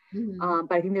 Mm-hmm.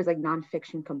 But I think there's like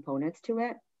nonfiction components to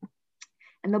it.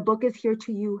 And the book is Here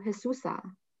to You, Jesusa.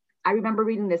 I remember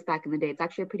reading this back in the day. It's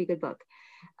actually a pretty good book.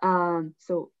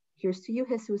 So here's to you,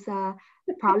 Jesusa.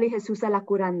 Probably Jesusa la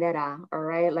curandera, all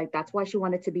right? Like, that's why she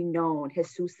wanted to be known.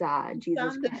 Jesusa,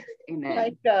 Jesus Christ, amen.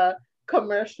 Like a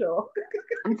commercial.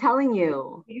 I'm telling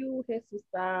you. Thank you,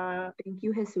 Jesusa. Thank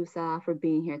you, Jesusa, for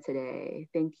being here today.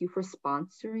 Thank you for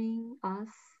sponsoring us.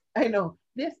 I know.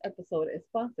 This episode is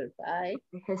sponsored by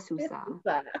Jesusa.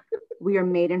 We are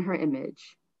made in her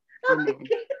image. Amen.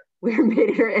 We're made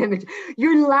in her image.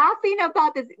 You're laughing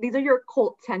about this. These are your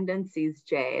cult tendencies,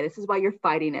 Jay. This is why you're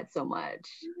fighting it so much.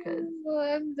 Oh,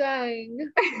 I'm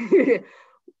dying.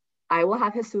 I will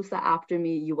have Jesusa after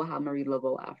me. You will have Marie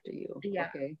Laveau after you. Yeah.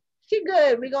 Okay. She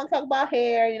good. We're gonna talk about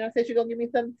hair. Say she's gonna give me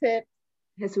some tips.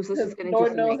 Jesusa's just gonna.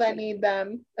 Lord knows I need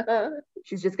them.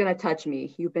 She's just gonna touch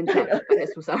me. You've been touched by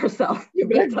Jesusa herself. You've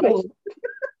been touched.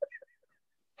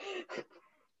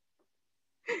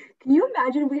 Can you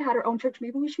imagine if we had our own church?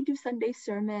 Maybe we should do Sunday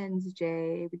sermons,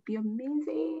 Jay. It would be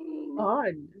amazing.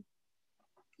 Fun.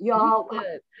 Y'all,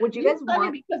 would you guys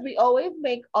want? Because we always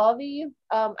make all these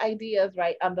ideas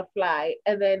right on the fly,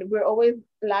 and then we're always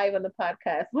live on the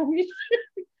podcast. Well,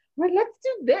 let's do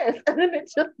this, and then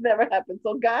it just never happens.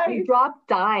 So guys, we drop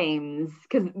dimes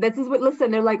because this is what.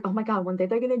 Listen, they're like, oh my God, one day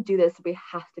they're gonna do this. We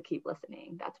have to keep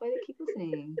listening. That's why they keep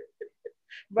listening.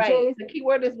 Right. Jay, the key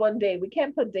word is one day. We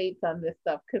can't put dates on this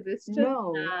stuff because it's just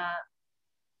not.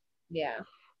 Yeah.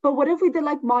 But what if we did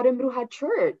like Modern Bruja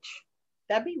Church?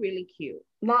 That'd be really cute.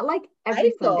 Not like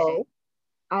every Sunday.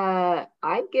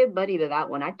 I'd give money to that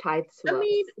one. I'd tithe to us.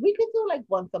 We could do like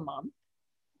once a month.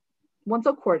 Once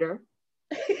a quarter.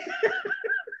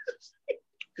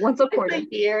 Once a quarter. Once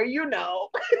a year,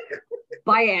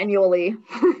 Biannually.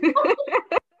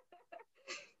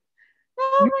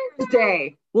 Oh New Year's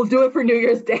Day. We'll do it for New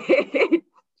Year's Day.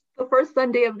 The first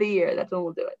Sunday of the year. That's when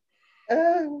we'll do it.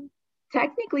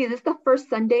 Technically, this is the first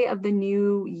Sunday of the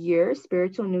new year,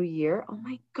 spiritual new year. Oh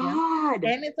my God.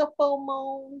 And it's a full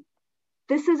moon.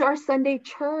 This is our Sunday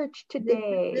church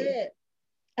today. This is it.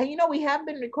 And we have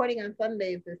been recording on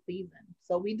Sundays this season.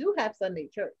 So we do have Sunday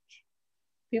church.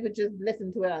 People just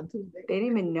listen to it on Tuesday. They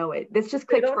didn't even know it. This just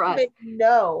clicked for us.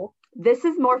 No. This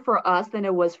is more for us than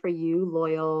it was for you,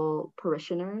 loyal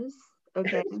parishioners.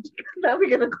 Okay. Now we're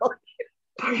going to call you.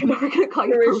 Now we're going to call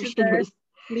you parishioners.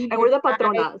 And we're the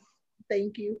patronas.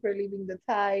 Thank you for leaving the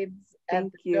tithes at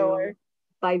the door.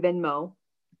 By Venmo.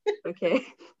 Okay.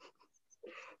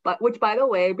 But which, by the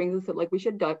way, brings us to like, we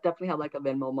should definitely have like a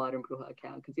Venmo Modern Bruja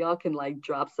account because y'all can like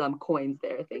drop some coins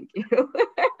there. Thank you.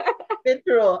 It's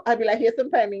true. I'd be like, here's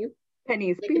some pennies.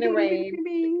 Pennies. Bing, bing, bing,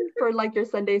 bing, for like your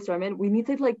Sunday sermon. We need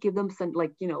to like give them some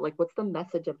like, like what's the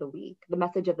message of the week? The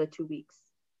message of the 2 weeks.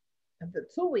 Of the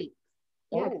 2 weeks.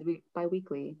 Yeah,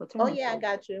 bi-weekly. What's our message? Yeah, I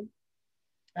got you.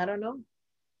 I don't know.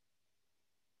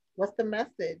 What's the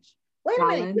message? Wait a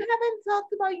minute, you haven't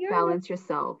talked about your balance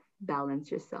yourself. Balance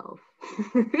yourself.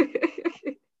 You're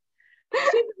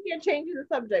changing the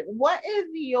subject. What is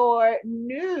your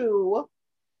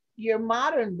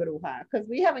modern bruja? Because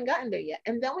we haven't gotten there yet.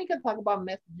 And then we can talk about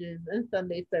messages and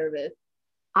Sunday service.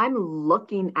 I'm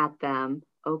looking at them.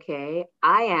 Okay,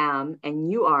 I am,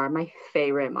 and you are my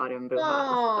favorite modern bruja.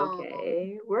 Oh.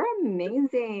 Okay, we're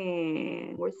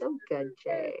amazing. We're so good,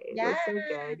 Jay. Yes. We're so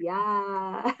good.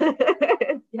 Yeah.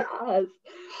 Yes.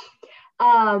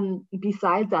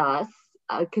 Besides us,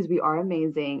 because we are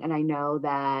amazing, and I know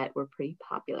that we're pretty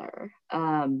popular.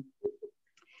 3,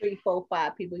 4,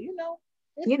 5 people,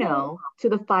 to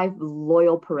the 5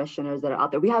 loyal parishioners that are out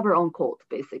there. We have our own cult,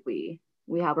 basically.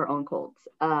 We have our own cults.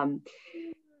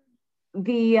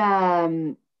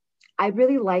 I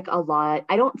really like a lot.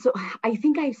 I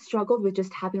think I struggled with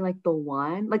just having like the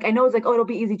one. Like I know it's like, oh, it'll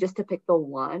be easy just to pick the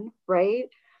one, right?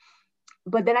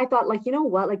 but then I thought, like, you know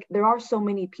what, like there are so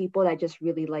many people that just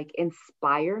really like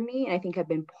inspire me, and I think have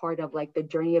been part of like the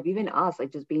journey of even us,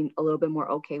 like just being a little bit more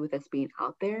okay with us being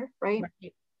out there, right?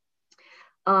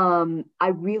 I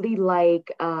really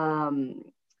like Brujas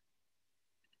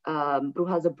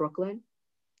of Brooklyn.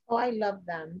 Oh, I love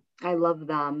them. I love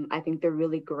them. I think they're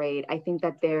really great. I think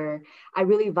that I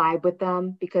really vibe with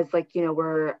them because, like,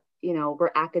 we're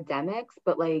academics,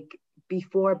 but like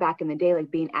before, back in the day, like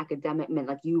being academic meant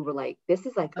like you were like, this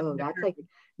is like, oh, that's like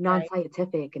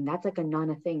non-scientific, and that's like a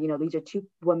thing. These are two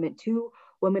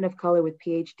women of color with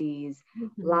PhDs,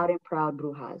 loud and proud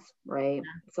brujas, right?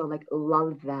 Yeah. So like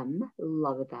love them.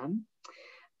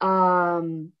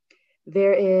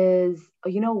 There is,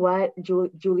 you know what,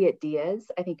 Juliet Diaz,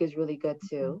 I think is really good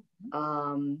too.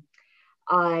 I've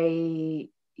been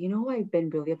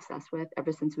really obsessed with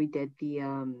ever since we did the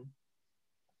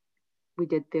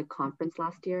conference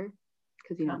last year,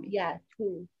 because you know me. Yeah,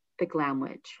 who? The Glam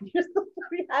Witch. You're so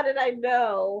funny. How did I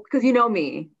know? Because you know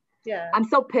me. Yeah. I'm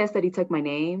so pissed that he took my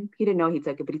name. He didn't know he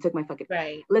took it, but he took my fucking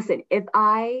right. Listen, if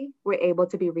I were able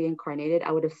to be reincarnated,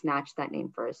 I would have snatched that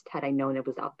name first had I known it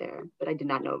was out there. But I did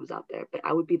not know it was out there. But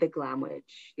I would be the Glam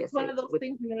Witch. Yes. It's one of those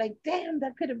things where you're like, damn,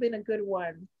 that could have been a good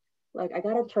one. Like, I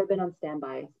got a turban on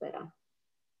standby, Sveta.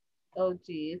 Oh,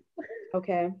 geez.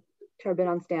 Okay. Turban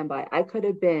on standby. I could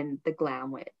have been the Glam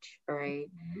Witch. All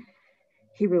right.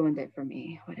 He ruined it for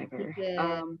me. Whatever.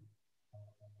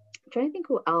 Trying to think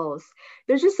who else.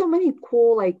 There's just so many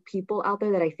cool like people out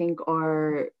there that I think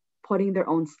are putting their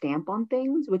own stamp on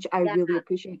things, which I really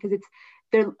appreciate, because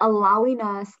they're allowing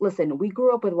us. Listen, we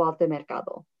grew up with Walter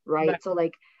Mercado, right? So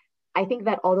like I think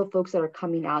that all the folks that are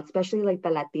coming out, especially like the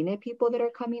Latina people that are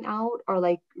coming out, are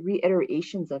like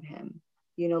reiterations of him.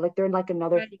 Like they're like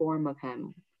another form of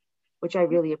him, which I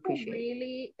really appreciate.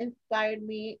 Really inspired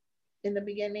me in the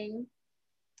beginning.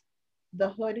 The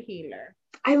Hood Healer.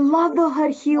 I love the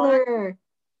Hood Healer.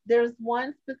 There's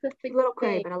one specific little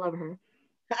cray, but I love her.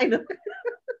 I know.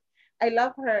 I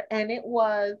love her. And it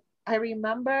was, I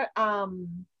remember,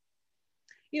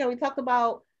 we talked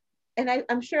about, and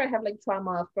I'm sure I have like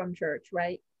trauma from church,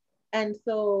 right? And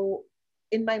so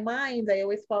in my mind, I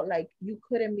always felt like you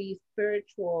couldn't be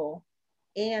spiritual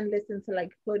and listen to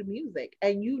like hood music.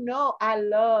 And I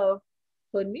love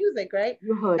hood music, right?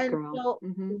 You're hood, and girl. So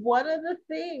one of the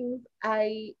things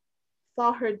I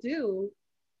saw her do,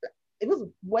 it was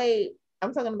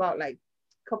I'm talking about like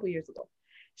a couple years ago.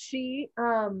 She,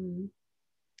 I'm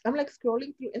like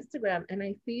scrolling through Instagram and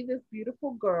I see this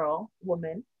beautiful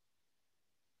woman,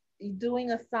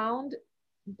 doing a sound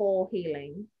bowl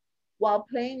healing while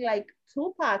playing like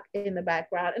Tupac in the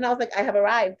background. And I was like, I have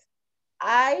arrived.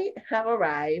 I have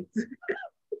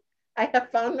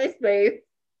found my space.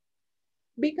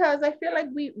 Because I feel like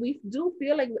we do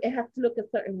feel like it has to look a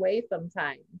certain way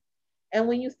sometimes. And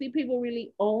when you see people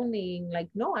really owning, like,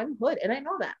 no, I'm hood. And I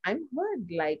know that I'm hood.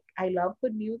 Like, I love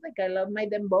hood music. I love my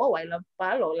dembow. I love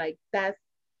palo. Like, that's,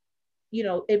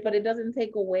 but it doesn't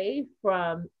take away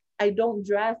from, I don't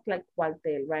dress like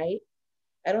Cuartel, right?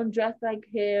 I don't dress like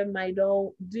him. I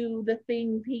don't do the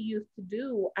things he used to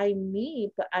do. I'm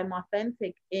me, but I'm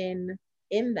authentic in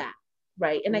that,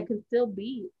 right? And I can still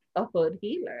be a hood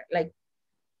healer. Like,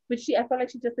 but I felt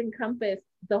like she just encompassed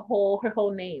her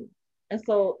whole name. And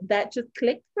so that just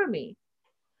clicked for me.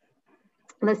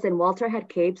 Listen, Walter had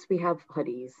capes, we have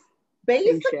hoodies.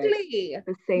 Basically.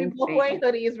 The same We're wearing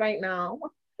hoodies right now.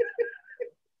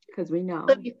 Because we know.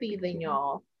 Hoodie season,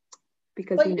 y'all.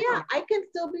 But yeah, I can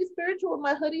still be spiritual with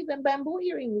my hoodies and bamboo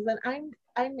earrings. And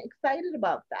I'm excited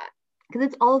about that. Because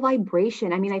it's all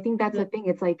vibration. I mean, I think that's the thing.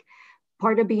 It's like,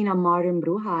 part of being a modern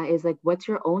bruja is like, what's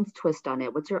your own twist on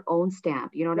it? What's your own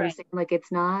stamp? You know what I'm saying? Like,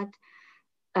 it's not,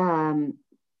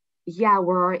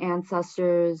 were our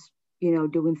ancestors,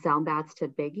 doing sound baths to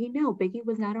Biggie? No, Biggie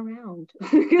was not around.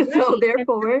 So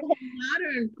therefore, the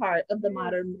modern part of the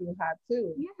modern bruja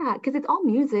too. Yeah, because it's all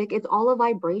music. It's all a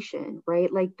vibration,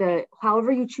 right? Like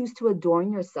however you choose to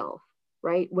adorn yourself,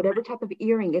 right? Whatever type of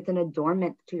earring, it's an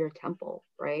adornment to your temple,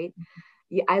 right?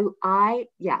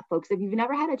 Yeah, folks, if you've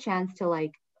never had a chance to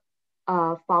like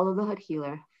follow the Hood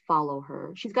Healer, follow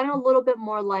her. She's gotten a little bit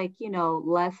more like,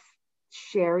 less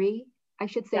sherry, I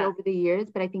should say, over the years,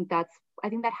 but I think that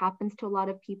happens to a lot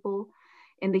of people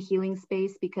in the healing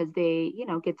space because they,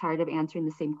 get tired of answering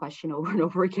the same question over and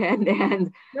over again.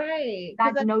 And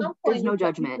there's no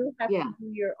judgment. You have to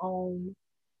do your own.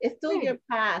 It's still your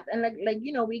path. And like,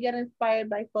 we get inspired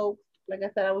by folks. Like I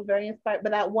said, I was very inspired,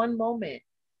 but that one moment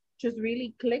just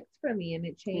really clicked for me, and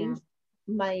it changed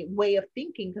my way of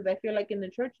thinking, because I feel like in the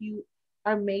church you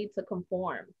are made to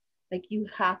conform. Like, you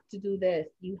have to do this,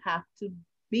 you have to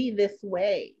be this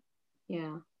way.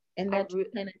 Yeah. And that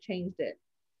kind of changed it.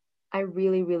 I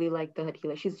really, really like the hood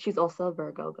healer. She's also a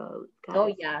Virgo, guys.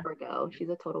 Oh yeah. Virgo. She's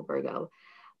a total Virgo.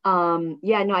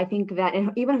 Yeah, no, I think that,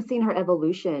 and even seeing her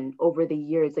evolution over the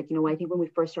years, like, I think when we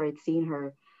first started seeing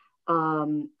her,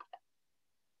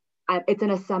 it's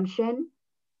an assumption,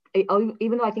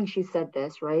 even though I think she said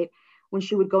this, right? When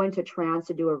she would go into trance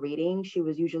to do a reading, she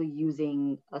was usually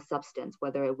using a substance,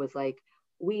 whether it was like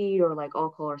weed or like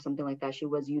alcohol or something like that. She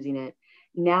was using it.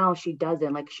 Now she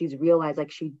doesn't, like, she's realized,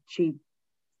 like, she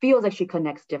feels like she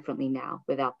connects differently now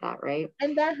without that, right?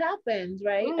 And that happens,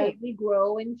 right? As we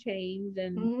grow and change,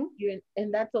 and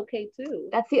and that's okay too.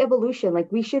 That's the evolution.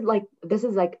 Like, we should, like, this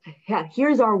is like, yeah,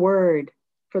 here's our word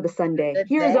for the Sunday.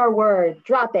 Here's our word.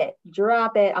 Drop it.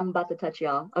 I'm about to touch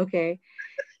y'all. Okay.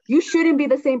 You shouldn't be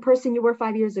the same person you were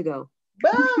 5 years ago.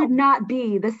 Boom. You should not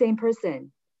be the same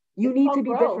person. You need to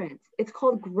be different. It's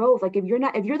called growth. Like, if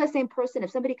you're the same person,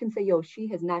 if somebody can say, yo, she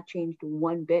has not changed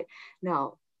one bit.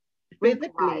 No.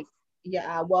 Physically.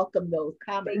 Yeah, I welcome those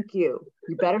comments. Thank you.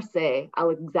 You better say I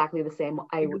look exactly the same.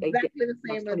 Exactly the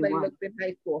same as I looked in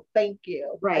high school. Thank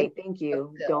you. Right. Thank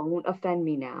you. Don't offend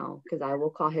me now, because I will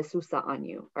call Jesusa on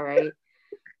you. All right.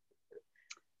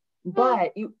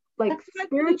 But you, like,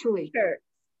 spiritually.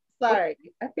 Sorry.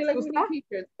 I feel like we need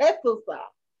teachers. Jesusa.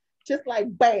 Just like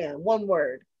bam, one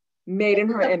word. Made in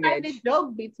her image. It's a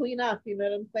joke between us, you know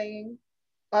what I'm saying?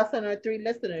 Us and our 3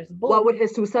 listeners. Boom. What would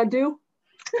Jesusa do?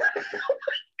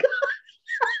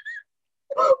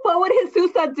 What would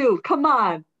Jesusa do? Come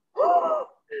on. I'm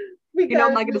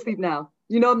not going to sleep now.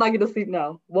 I'm not going to sleep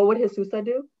now. What would Jesusa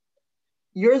do?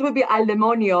 Yours would be al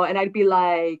demonio, and I'd be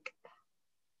like,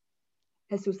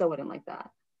 Jesusa wouldn't like that.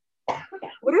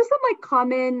 What are some, like,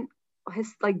 common,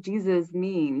 like, Jesus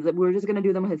memes? Like, we're just going to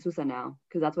do them with Jesusa now,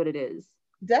 because that's what it is.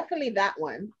 Definitely that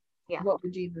one. Yeah. What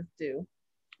would Jesus do?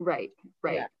 Right.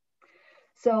 Yeah.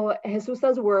 So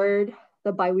Jesusa's word,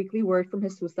 the bi-weekly word from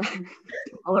Jesusa,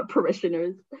 all our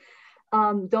parishioners,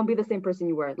 don't be the same person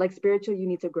you were. Like, spiritually, you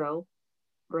need to grow,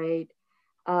 right?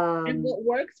 And what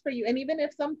works for you, and even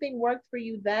if something worked for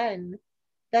you then,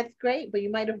 that's great, but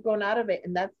you might have grown out of it,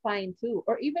 and that's fine too.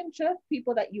 Or even just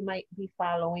people that you might be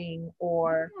following,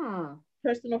 or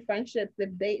personal friendships,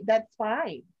 that's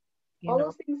fine. All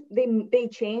those things, they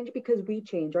change because we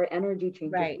change, our energy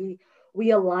changes. Right.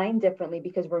 We align differently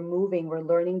because we're moving, we're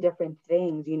learning different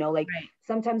things,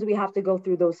 sometimes we have to go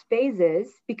through those phases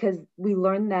because we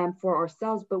learn them for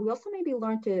ourselves, but we also maybe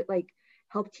learn to, like,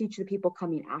 help teach the people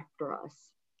coming after us.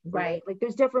 Right. Like,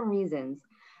 there's different reasons.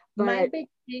 But my big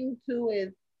thing too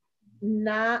is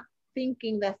not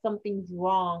thinking that something's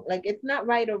wrong. Like, it's not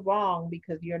right or wrong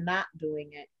because you're not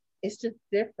doing it. It's just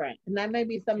different. And that may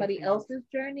be somebody else's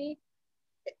journey.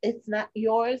 It's not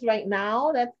yours right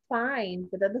now. That's fine,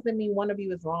 but that doesn't mean one of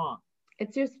you is wrong.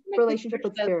 It's just relationship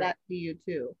with spirit. That to you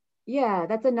too. Yeah,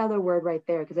 that's another word right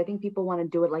there, because I think people want to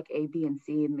do it like A, B, and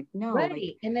C, and like, no. Right.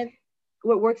 Like, and it's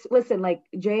what works. Listen, like,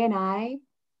 Jay and I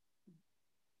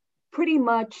pretty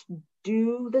much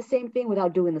do the same thing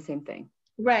without doing the same thing.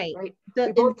 Right.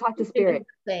 We both talk to spirit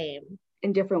same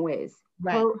in different ways.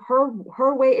 Right.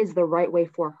 Her way is the right way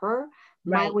for her.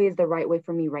 Right. My way is the right way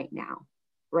for me right now.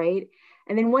 Right.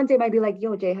 And then one day I might be like,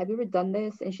 yo, Jay, have you ever done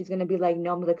this? And she's going to be like,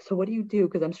 no. I'm like, so what do you do?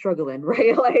 Because I'm struggling.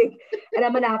 Right. Like, and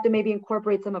I'm going to have to maybe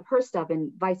incorporate some of her stuff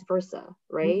and vice versa.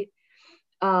 Right.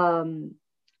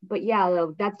 But yeah,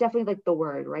 that's definitely, like, the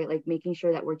word, right? Like, making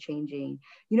sure that we're changing.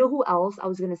 You know who else? I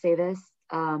was going to say this,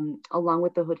 along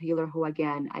with the hood healer, who,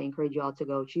 again, I encourage you all to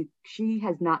go. She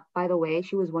has not, by the way,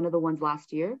 she was one of the ones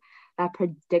last year that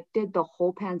predicted the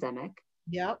whole pandemic.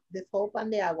 Yep. This whole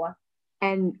pandagua.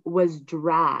 And was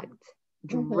dragged.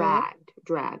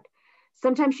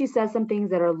 Sometimes she says some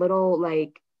things that are a little,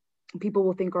 like, people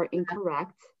will think are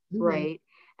incorrect, right?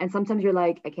 And sometimes you're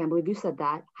like, I can't believe you said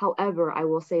that. However, I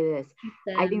will say this.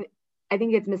 I think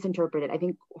it's misinterpreted. I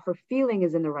think her feeling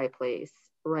is in the right place,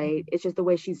 right? It's just the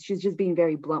way she's just being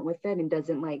very blunt with it, and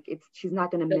doesn't, like, she's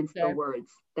not going to mince the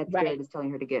words that Spirit is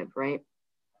telling her to give, right?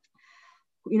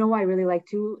 You know who I really like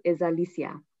too is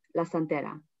Alicia, La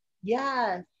Santera.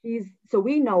 Yes. So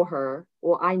we know her,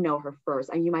 well, I know her first,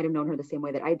 and you might have known her the same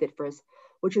way that I did first,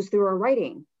 which was through her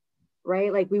writing,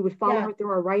 right? Like, we would follow her through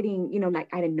her writing, like,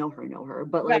 I didn't know her,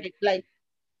 but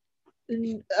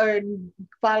or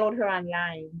followed her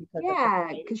online.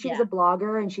 Because she was a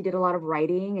blogger, and she did a lot of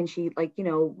writing, and she, like,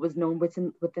 was known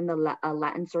within the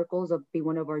Latin circles of be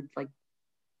one of our, like,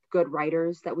 good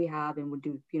writers that we have, and would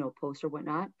do, posts or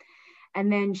whatnot.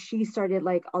 And then she started,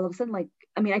 like, all of a sudden, like,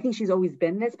 I mean, I think she's always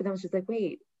been this, but then it was just like,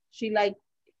 wait. She, like,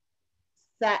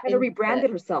 kind of rebranded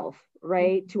herself,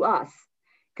 right, to us.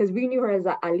 because we knew her as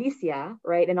Alicia,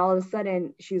 right? And all of a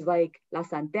sudden she's like La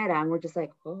Santera, and we're just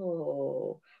like,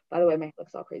 oh. By the way, my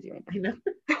looks all crazy right now.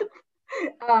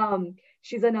 I know.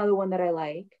 She's another one that I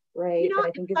like, right? That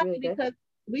I think is really good. Because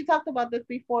we talked about this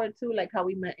before too, like how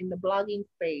we met in the blogging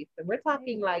space, and we're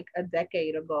talking like a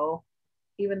decade ago,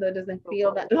 even though it doesn't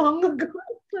feel that long ago.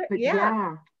 But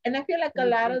yeah. And I feel like a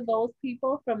lot of those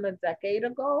people from a decade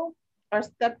ago are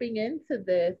stepping into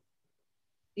this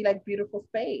like beautiful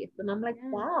space. And I'm like,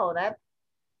 wow, that's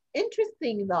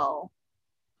interesting though,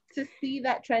 to see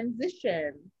that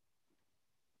transition.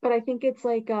 But I think it's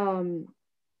like,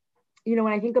 you know,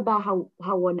 when I think about how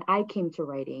when I came to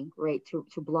writing, right, to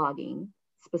blogging,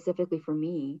 specifically for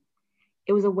me,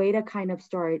 it was a way to kind of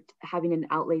start having an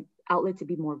outlet to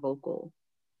be more vocal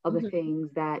of the things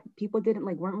that people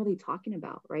weren't really talking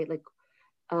about, right? Like,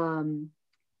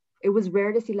 it was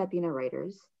rare to see Latina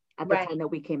writers at the time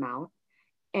that we came out.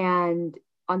 And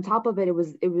on top of it, it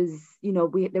was, you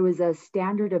know, there was a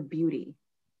standard of beauty,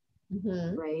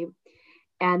 right?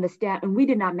 And and we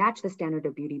did not match the standard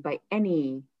of beauty by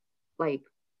any like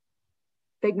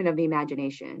figment of the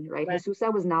imagination, right?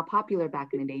 Jesusa was not popular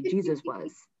back in the day. Jesus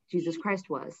was. Jesus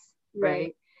Christ was,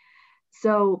 right?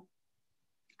 So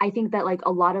I think that like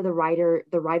a lot of the writers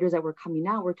that were coming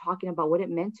out were talking about what it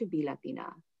meant to be Latina,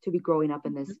 to be growing up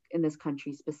in this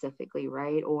country specifically,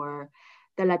 right? Or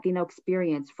the Latino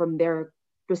experience from their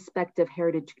respective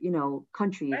heritage, you know,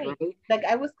 countries, right? Like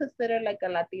I was considered like a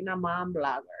Latina mom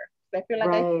blogger. I feel like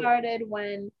I started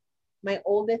when my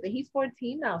oldest, and he's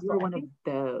 14 now. You were one of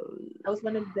those. I was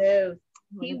one of those.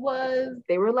 They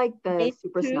were like the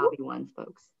super snobby ones,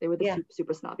 folks. They were the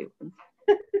super snobby ones.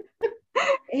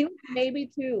 He was maybe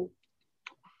 2.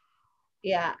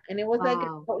 Yeah, and it was like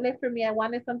an outlet for me. I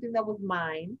wanted something that was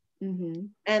mine.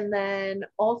 And then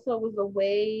also was a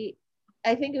way,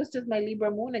 I think it was just my Libra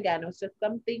moon again. It was just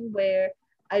something where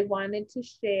I wanted to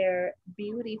share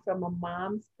beauty from a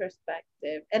mom's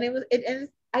perspective. And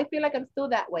I feel like I'm still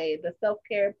that way. The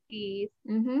self-care piece,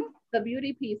 the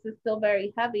beauty piece is still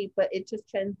very heavy, but it just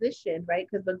transitioned, right?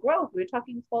 Because the growth, we were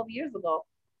talking 12 years ago.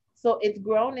 So it's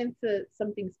grown into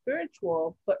something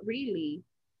spiritual, but really,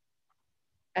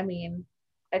 I mean,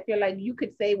 I feel like you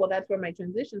could say, well, that's where my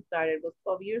transition started, was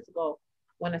 12 years ago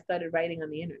when I started writing on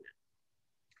the internet.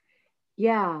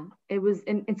 Yeah, it was,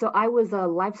 and so I was a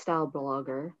lifestyle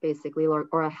blogger, basically, or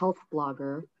a health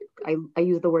blogger. I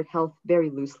use the word health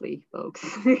very loosely, folks.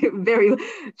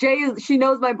 She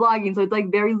knows my blogging, so it's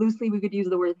like very loosely we could use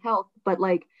the word health, but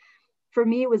like for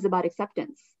me, it was about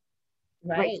acceptance,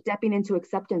 right? Stepping into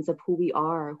acceptance of who we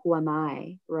are, who am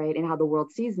I, right? And how the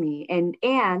world sees me.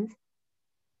 And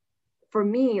for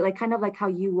me, like kind of like how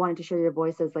you wanted to share your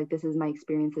voice as like, this is my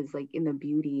experiences like in the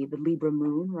beauty, the Libra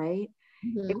moon, right?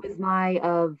 It was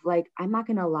I'm not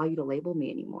going to allow you to label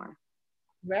me anymore.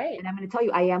 Right. And I'm going to tell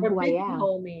you, I am who I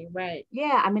am. Me, right.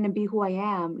 Yeah, I'm going to be who I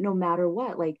am no matter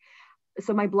what. Like,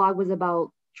 so my blog was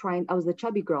about I was the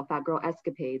chubby girl, fat girl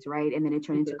escapades, right? And then it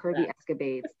turned into curvy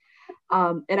escapades.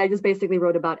 And I just basically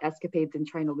wrote about escapades and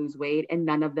trying to lose weight. And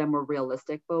none of them were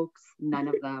realistic, folks. None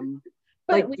of them.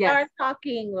 But we are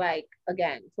talking like,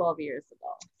 again, 12 years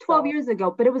ago. 12 years ago.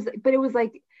 But it was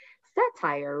like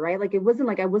satire, right? Like it wasn't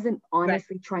like I wasn't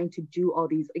honestly trying to do all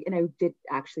these, and I did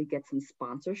actually get some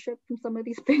sponsorship from some of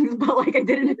these things, but like I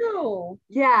didn't know.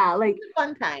 Yeah, like it was a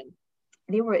fun time.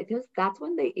 That's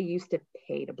when they used to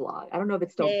pay to blog. I don't know if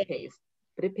it still pays,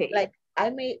 but it paid. Like I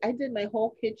did my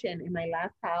whole kitchen in my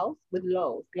last house with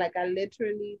Lowe's. Like I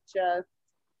literally just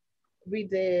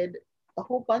redid I did a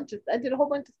whole bunch of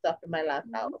stuff in my last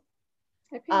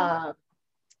house.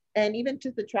 And even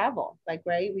just the travel, like,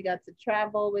 right? We got to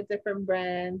travel with different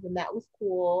brands, and that was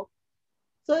cool.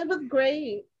 So it was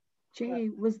great. Jay,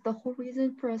 was the whole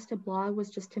reason for us to blog was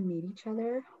just to meet each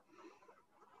other?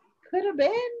 Could have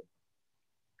been.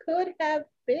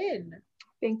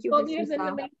 Thank you, 12 years in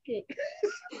the making.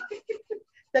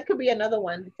 That could be another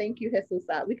one. Thank you,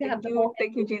 Jesusa. We can have the whole.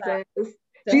 Thank you, Jesus.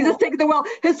 Jesus, take the wheel.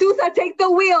 Jesusa, take the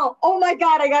wheel. Oh my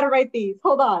God, I gotta write these.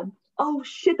 Hold on. Oh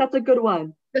shit, that's a good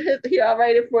one. Here, I'll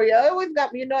write it for you. I always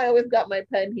got my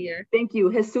pen here. Thank you.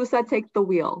 Jesusa, take the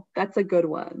wheel. That's a good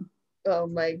one. Oh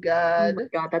my God. Oh my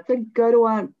God, that's a good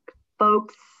one,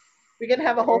 folks. We're gonna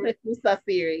have a whole Jesusa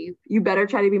series. You better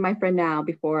try to be my friend now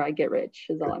before I get rich,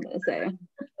 is all I'm gonna say.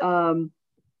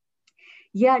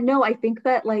 Yeah, no, I think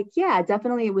that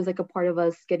definitely it was like a part of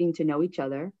us getting to know each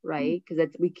other, right? Because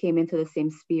we came into the same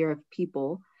sphere of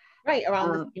people. Right,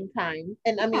 around the same time.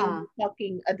 And I mean, we're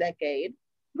talking a decade.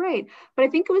 Right. But I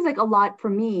think it was like a lot for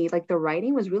me, like the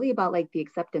writing was really about like the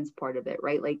acceptance part of it,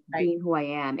 right? Like being who I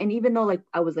am. And even though like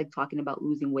I was like talking about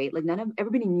losing weight, like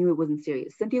everybody knew it wasn't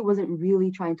serious. Cynthia wasn't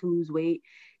really trying to lose weight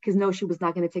because no, she was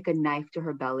not going to take a knife to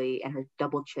her belly and her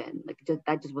double chin. Like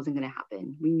that just wasn't going to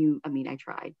happen. We knew, I mean, I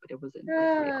tried, but it wasn't like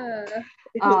real.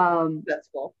 It was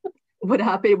successful. What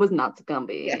happened? It was not going to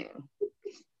be. Yeah.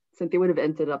 Cynthia would have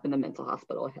ended up in the mental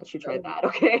hospital had she tried that.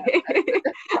 Okay.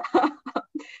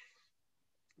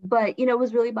 But, you know, it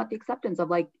was really about the acceptance of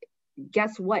like,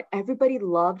 guess what? Everybody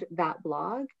loved that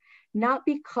blog, not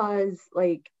because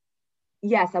like,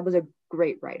 yes, I was a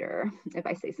great writer, if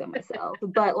I say so myself,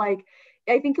 but like,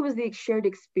 I think it was the shared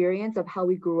experience of how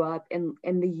we grew up in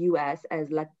the US as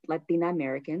Latina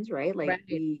Americans, right? Like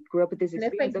we grew up with this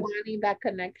experience of wanting that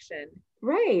connection.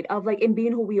 Right. Of like, in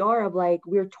being who we are, of like,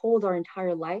 we're told our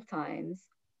entire lifetimes,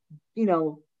 you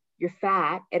know, you're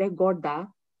fat, eres gorda,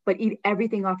 but eat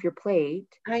everything off your plate.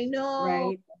 I know.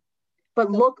 Right.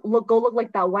 But go look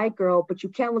like that white girl, but you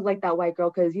can't look like that white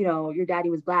girl because, you know, your daddy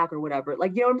was black or whatever.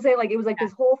 Like, you know what I'm saying? Like, it was like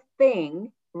this whole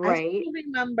thing, right? I still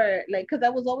remember, like, because I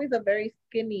was always a very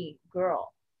skinny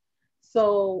girl.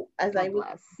 So as I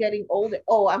was getting older,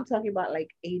 I'm talking about like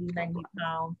 80, 90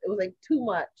 pounds. It was like too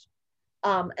much.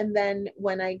 And then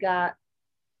when I got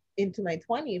into my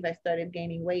 20s, I started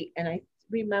gaining weight. And I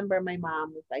remember my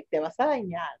mom was like, te vas a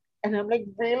dañar. And I'm like,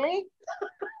 really?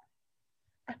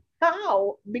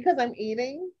 How? Because I'm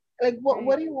eating? Like,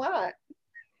 what do you want?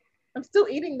 I'm still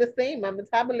eating the same. My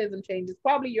metabolism changes.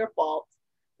 Probably your fault.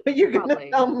 But you're going to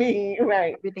tell me,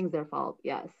 right? Everything's their fault.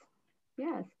 Yes.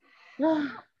 Yes.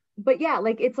 But yeah,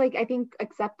 like, it's like, I think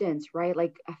acceptance, right?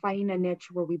 Like finding a niche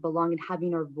where we belong and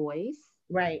having our voice.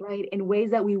 Right. Right. In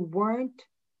ways that we weren't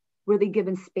really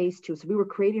given space to. So we were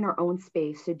creating our own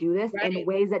space to do this in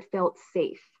ways that felt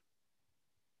safe.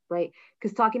 Right.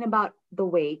 Because talking about the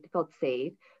weight felt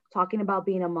safe. Talking about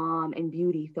being a mom and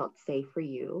beauty felt safe for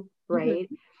you. Right.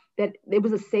 Mm-hmm. That it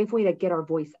was a safe way to get our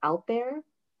voice out there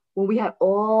when we had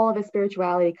all the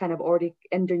spirituality kind of already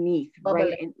underneath.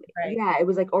 Right. And yeah, it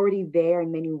was like already there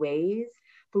in many ways.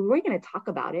 But we weren't going to talk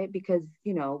about it because,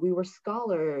 you know, we were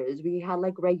scholars. We had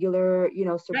like regular, you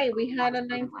know, right. We had a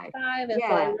 9 to 5, and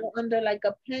so I wrote under like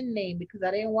a pen name because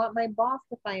I didn't want my boss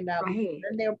to find out. Right.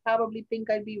 And they'll probably think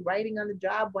I'd be writing on the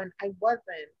job when I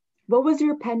wasn't. What was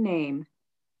your pen name?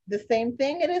 The same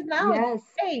thing it is now. Yes.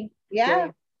 Hey,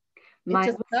 yeah.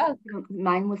 Mine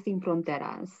was Sin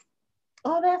Fronteras.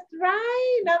 Oh, that's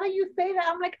right. Now that you say that,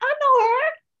 I'm like, I know her.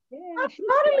 Yeah,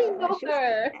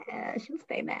 she was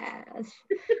famous.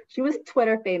 She was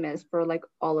Twitter famous for like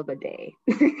all of a day.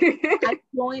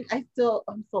 I'm so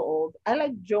old. I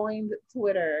like joined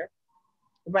Twitter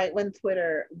right when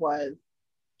Twitter was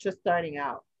just starting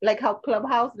out. Like how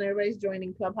Clubhouse and everybody's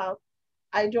joining Clubhouse.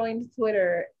 I joined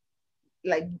Twitter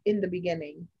like in the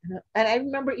beginning. And I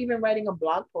remember even writing a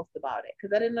blog post about it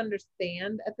because I didn't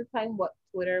understand at the time what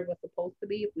Twitter was supposed to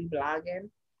be if we blogging.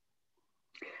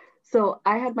 So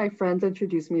I had my friends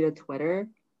introduce me to Twitter,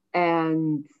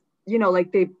 and you know,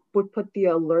 like they would put the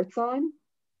alerts on,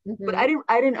 but I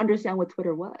didn't understand what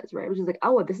Twitter was, right? It was just like,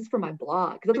 oh, this is for my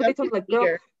blog. Because that's what they told me, like,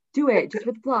 girl, do it just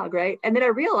for the blog, right? And then I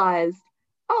realized,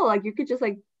 oh, like you could just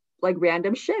like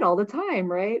random shit all the time,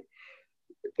 right?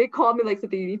 They called me like,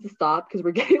 something you need to stop because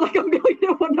we're getting like 1 million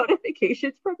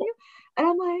notifications from you, and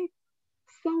I'm like,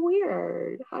 so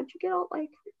weird. How'd you get all like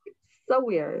so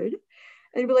weird?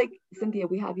 And you'd be like, Cynthia,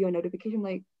 we have you a notification. I'm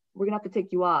like, we're gonna have to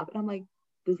take you off. And I'm like,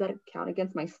 does that count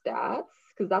against my stats?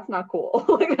 Because that's not cool.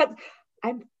 Like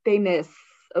I'm famous.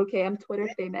 Okay, I'm Twitter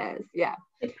famous. Yeah.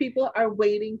 People are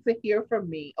waiting to hear from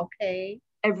me. Okay.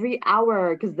 Every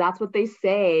hour, because that's what they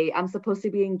say. I'm supposed to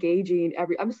be engaging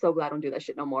I'm so glad I don't do that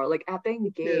shit no more. Like I have to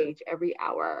engage every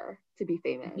hour to be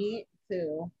famous. Me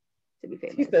too. To be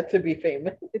famous. She said to be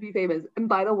famous. To be famous. And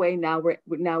by the way, now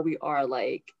we are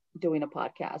like doing a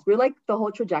podcast. We're like the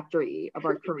whole trajectory of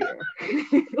our career.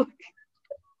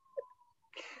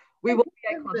 We will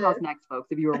be at Clubhouse next,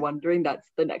 folks. If you were wondering, that's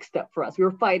the next step for us. We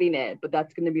were fighting it, but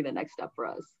that's going to be the next step for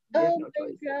us. There's no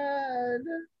choice. God,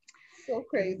 so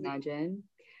crazy. Imagine.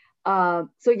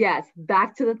 So yes,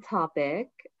 back to the topic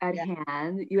at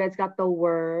hand. You guys got the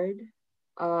word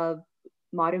of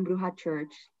Modern Bruja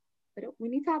Church, but we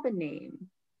need to have a name.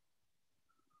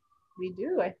 We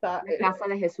do. I thought Casa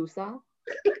de Jesusa.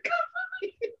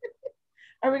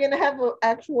 Are we gonna have an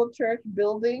actual church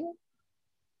building?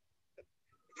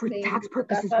 For tax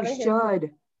purposes, we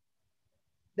should.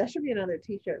 That should be another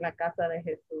t-shirt. La Casa de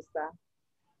Jesusa.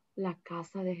 La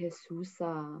Casa de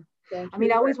Jesusa. I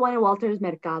mean, I always wanted Walter's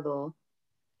Mercado,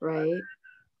 right?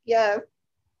 Yes.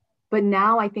 But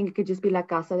now I think it could just be La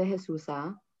Casa de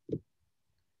Jesusa.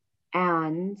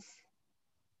 and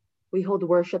we hold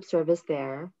worship service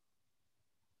there.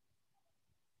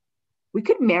 We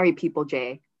could marry people,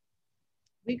 Jay.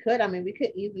 We could. I mean, we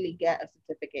could easily get a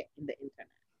certificate in the internet.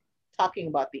 Talking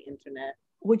about the internet.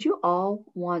 Would you all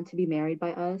want to be married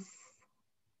by us?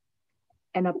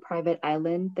 And a private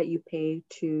island that you pay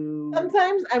to...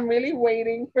 Sometimes I'm really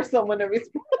waiting for someone to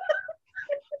respond.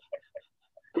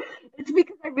 It's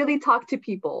because I really talk to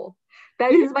people.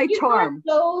 That is my charm.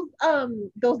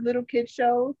 Those little kid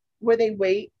shows where they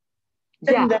wait.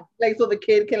 Yeah. Then, like, so the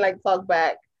kid can like talk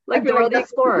back. Like Dora the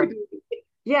Explorer.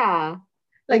 Yeah.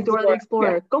 Like Dora the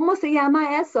Explorer. Yeah. ¿Cómo se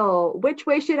llama eso? Which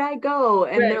way should I go?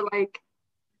 And they're like,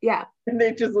 yeah. And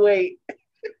they just wait.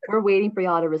 We're waiting for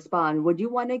y'all to respond. Would you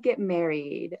want to get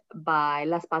married by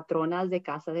las patronas de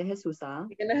Casa de Jesusa?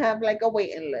 You're going to have like a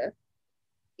waiting list.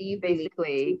 Easily.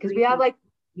 Basically. Because we have like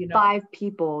 5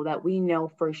 people that we know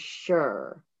for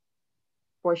sure.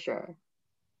 For sure.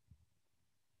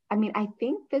 I mean, I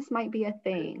think this might be a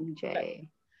thing, Jay.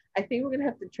 I think we're going to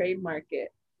have to trademark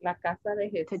it. La Casa de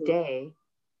Jesus. Today.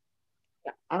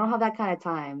 Yeah. I don't have that kind of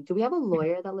time. Do we have a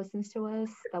lawyer that listens to us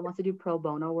that wants to do pro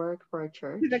bono work for our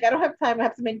church? He's like, I don't have time. I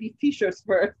have to make these t-shirts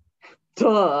first.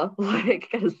 Duh. Like,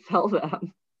 I gotta sell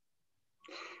them.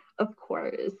 Of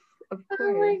course. Of course.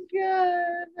 Oh my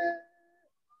God.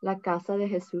 La Casa de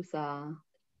Jesusa.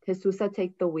 Jesusa,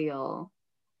 take the wheel.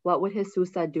 What would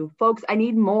Jesusa do? Folks, I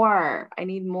need more.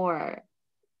 You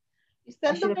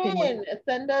send them in.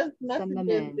 Send us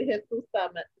messages to Jesusa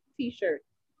t-shirt.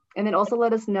 And then also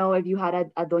let us know if you had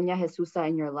a Doña Jesusa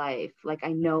in your life. Like,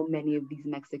 I know many of these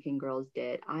Mexican girls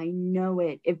did. I know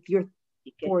it. If you're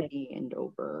 40 and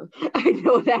over, I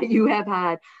know that you have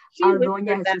had a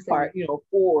Doña Jesusa. Part,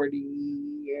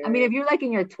 40. I mean, if you're like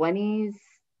in your 20s,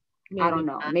 maybe I don't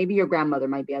know. Maybe your grandmother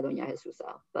might be a Doña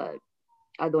Jesusa, but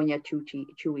a Doña Chuchi.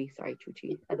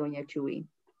 A Doña Chuy.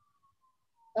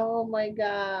 Oh my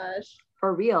gosh.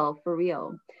 For real.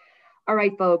 All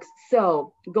right, folks.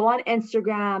 So go on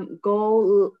Instagram,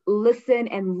 go listen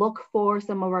and look for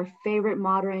some of our favorite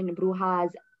modern brujas.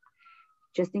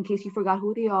 Just in case you forgot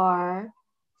who they are,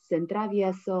 Sin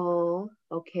Travieso,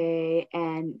 okay,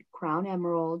 and Crown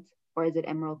Emerald, or is it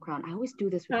Emerald Crown? I always do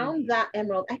this with Crown that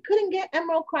Emerald. I couldn't get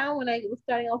Emerald Crown when I was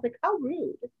starting. I was like, how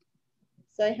rude.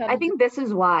 So I think this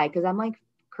is why, because I'm like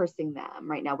cursing them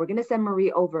right now. We're gonna send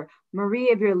Marie over.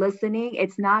 Marie, if you're listening,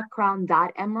 it's not Crown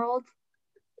dot Emerald.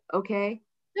 Okay.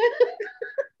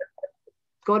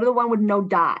 Go to the one with no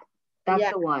dot. That's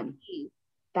the one.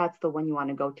 That's the one you want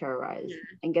to go terrorize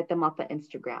and get them off of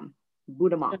Instagram.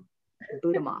 Boot them off.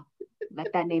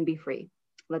 Let that name be free.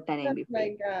 Oh my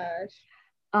gosh.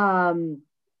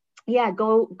 Yeah,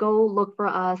 go look for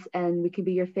us and we can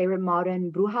be your favorite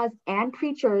modern brujas and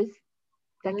creatures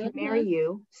that can marry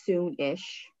you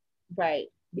soon-ish. Right.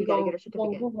 You gotta get a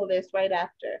certificate. We'll Google this right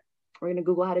after. We're gonna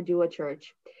Google how to do a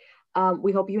church.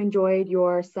 We hope you enjoyed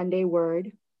your Sunday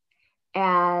word.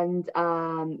 And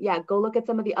go look at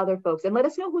some of the other folks and let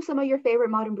us know who some of your favorite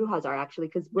modern brujas are, actually,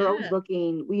 because we're always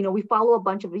looking. We follow a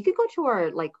bunch of. You could go to our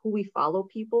who we follow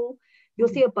people. You'll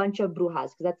see a bunch of brujas,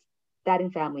 because that's that in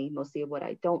family mostly of what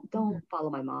I don't follow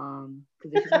my mom,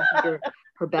 because she's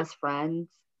her best friend,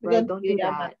 right? Don't do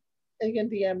that. You can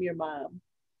DM your mom.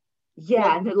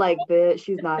 Yeah, and they're like, bitch,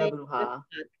 she's not a bruja.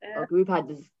 Okay, we've had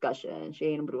this discussion. She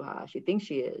ain't a bruja. She thinks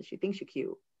she is. She thinks she's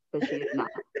cute, but she is not.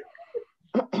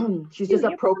 She's just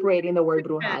appropriating the word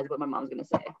bruja is what my mom's gonna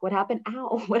say. What happened?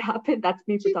 Ow, what happened? That's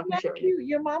me for talking shit.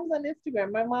 Your mom's on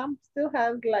Instagram. My mom still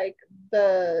has like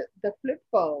the flip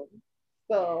phone.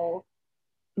 So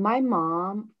my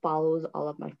mom follows all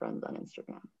of my friends on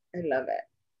Instagram. I love it.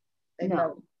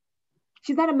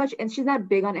 She's not much, and she's not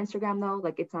big on Instagram though.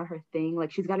 Like, it's not her thing.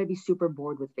 Like, she's got to be super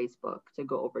bored with Facebook to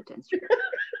go over to Instagram.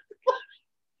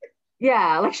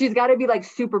 Yeah, like she's got to be like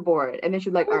super bored, and then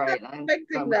she's like, all right. I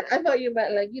thought you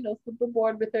meant like, super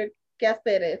bored with her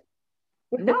quehaceres.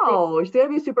 No, she's gonna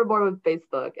be super bored with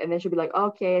Facebook, and then she'll be like,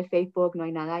 okay, Facebook, no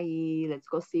hay nada ahí. Let's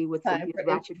go see what some of these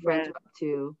ratchet friends are up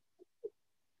to.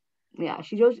 Yeah,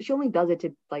 she only does it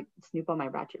to like snoop on my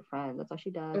ratchet friends. That's all she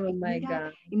does. Oh my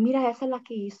God. Y mira, esa es la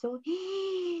que hizo.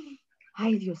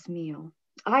 Ay, Dios mío.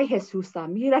 Ay, Jesusa,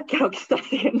 mira que lo que está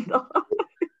haciendo.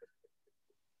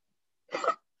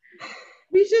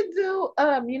 We should do,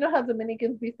 you know how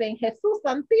Dominicans be saying Jesús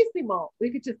Santísimo.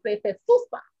 We could just say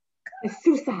Jesusa.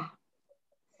 Jesusa.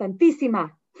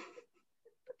 Santísima.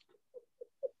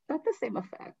 Not the same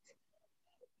effect.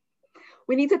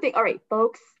 We need to think, all right,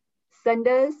 folks, send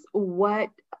us what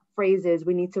phrases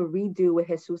we need to redo with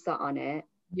Jesusa on it.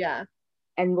 Yeah.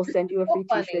 And we'll send you a free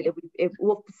t-shirt. If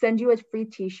we'll send you a free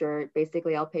t-shirt,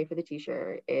 basically I'll pay for the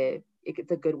t-shirt if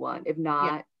it's a good one. If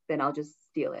not, then I'll just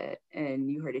steal it.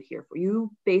 And you heard it here. For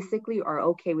you basically are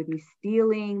okay with me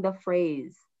stealing the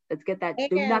phrase. Let's get that.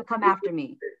 Do not come after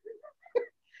me.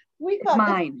 We thought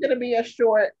this was gonna be a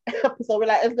short episode. We're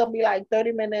like, it's gonna be like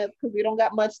 30 minutes because we don't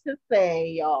got much to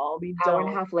say, y'all. We Hour and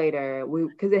a half later,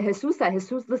 because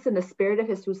Jesus, listen, the spirit of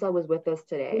Jesus was with us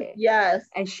today. Yes.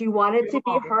 And she wanted to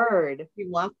be heard. She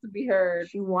wants to be heard.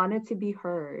 She wanted to be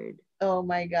heard. Oh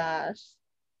my gosh.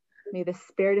 May the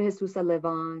spirit of Jesus live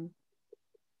on.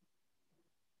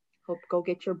 Hope go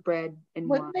get your bread and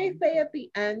wine. What they say at the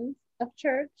end of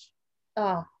church?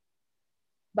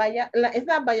 Vaya, it's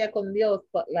not vaya con Dios,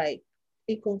 but like,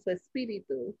 y con su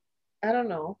espíritu. I don't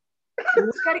know.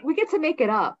 We get to make it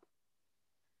up.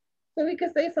 So we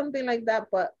could say something like that,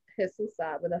 but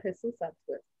Jesusa, with a Jesusa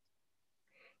twist.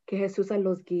 Que Jesusa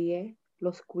los guíe,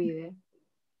 los cuide.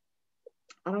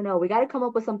 I don't know. We got to come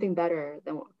up with something better.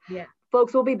 Yeah.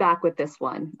 Folks, we'll be back with this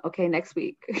one. Okay, next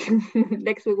week.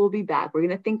 Next week we'll be back. We're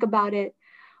going to think about it.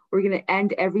 We're going to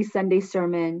end every Sunday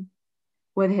sermon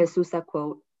with a Jesusa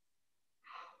quote.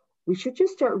 We should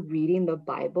just start reading the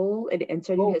Bible and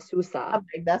inserting Jesusa.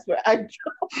 Okay, that's where I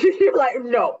jump. You're like,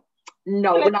 no,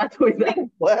 we're not doing that.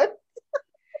 What?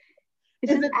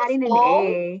 It's just adding an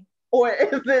A. Or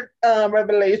is it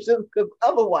Revelations? Because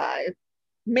otherwise,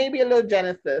 maybe a little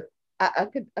Genesis. I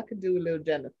could do a little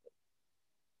Genesis.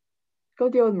 Go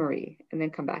deal with Marie and then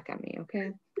come back at me,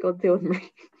 okay? Go deal with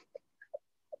Marie.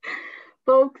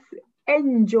 Folks,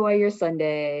 enjoy your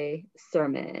Sunday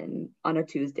sermon on a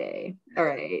Tuesday. All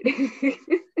right.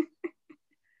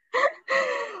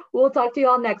 We'll talk to you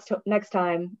all next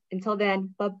time. Until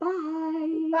then,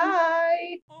 bye-bye.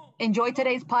 Bye. Enjoy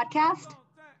today's podcast?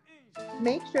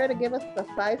 Make sure to give us a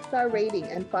 5-star rating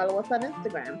and follow us on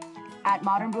Instagram at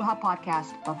Modern Bruja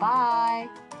Podcast.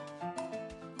 Bye-bye.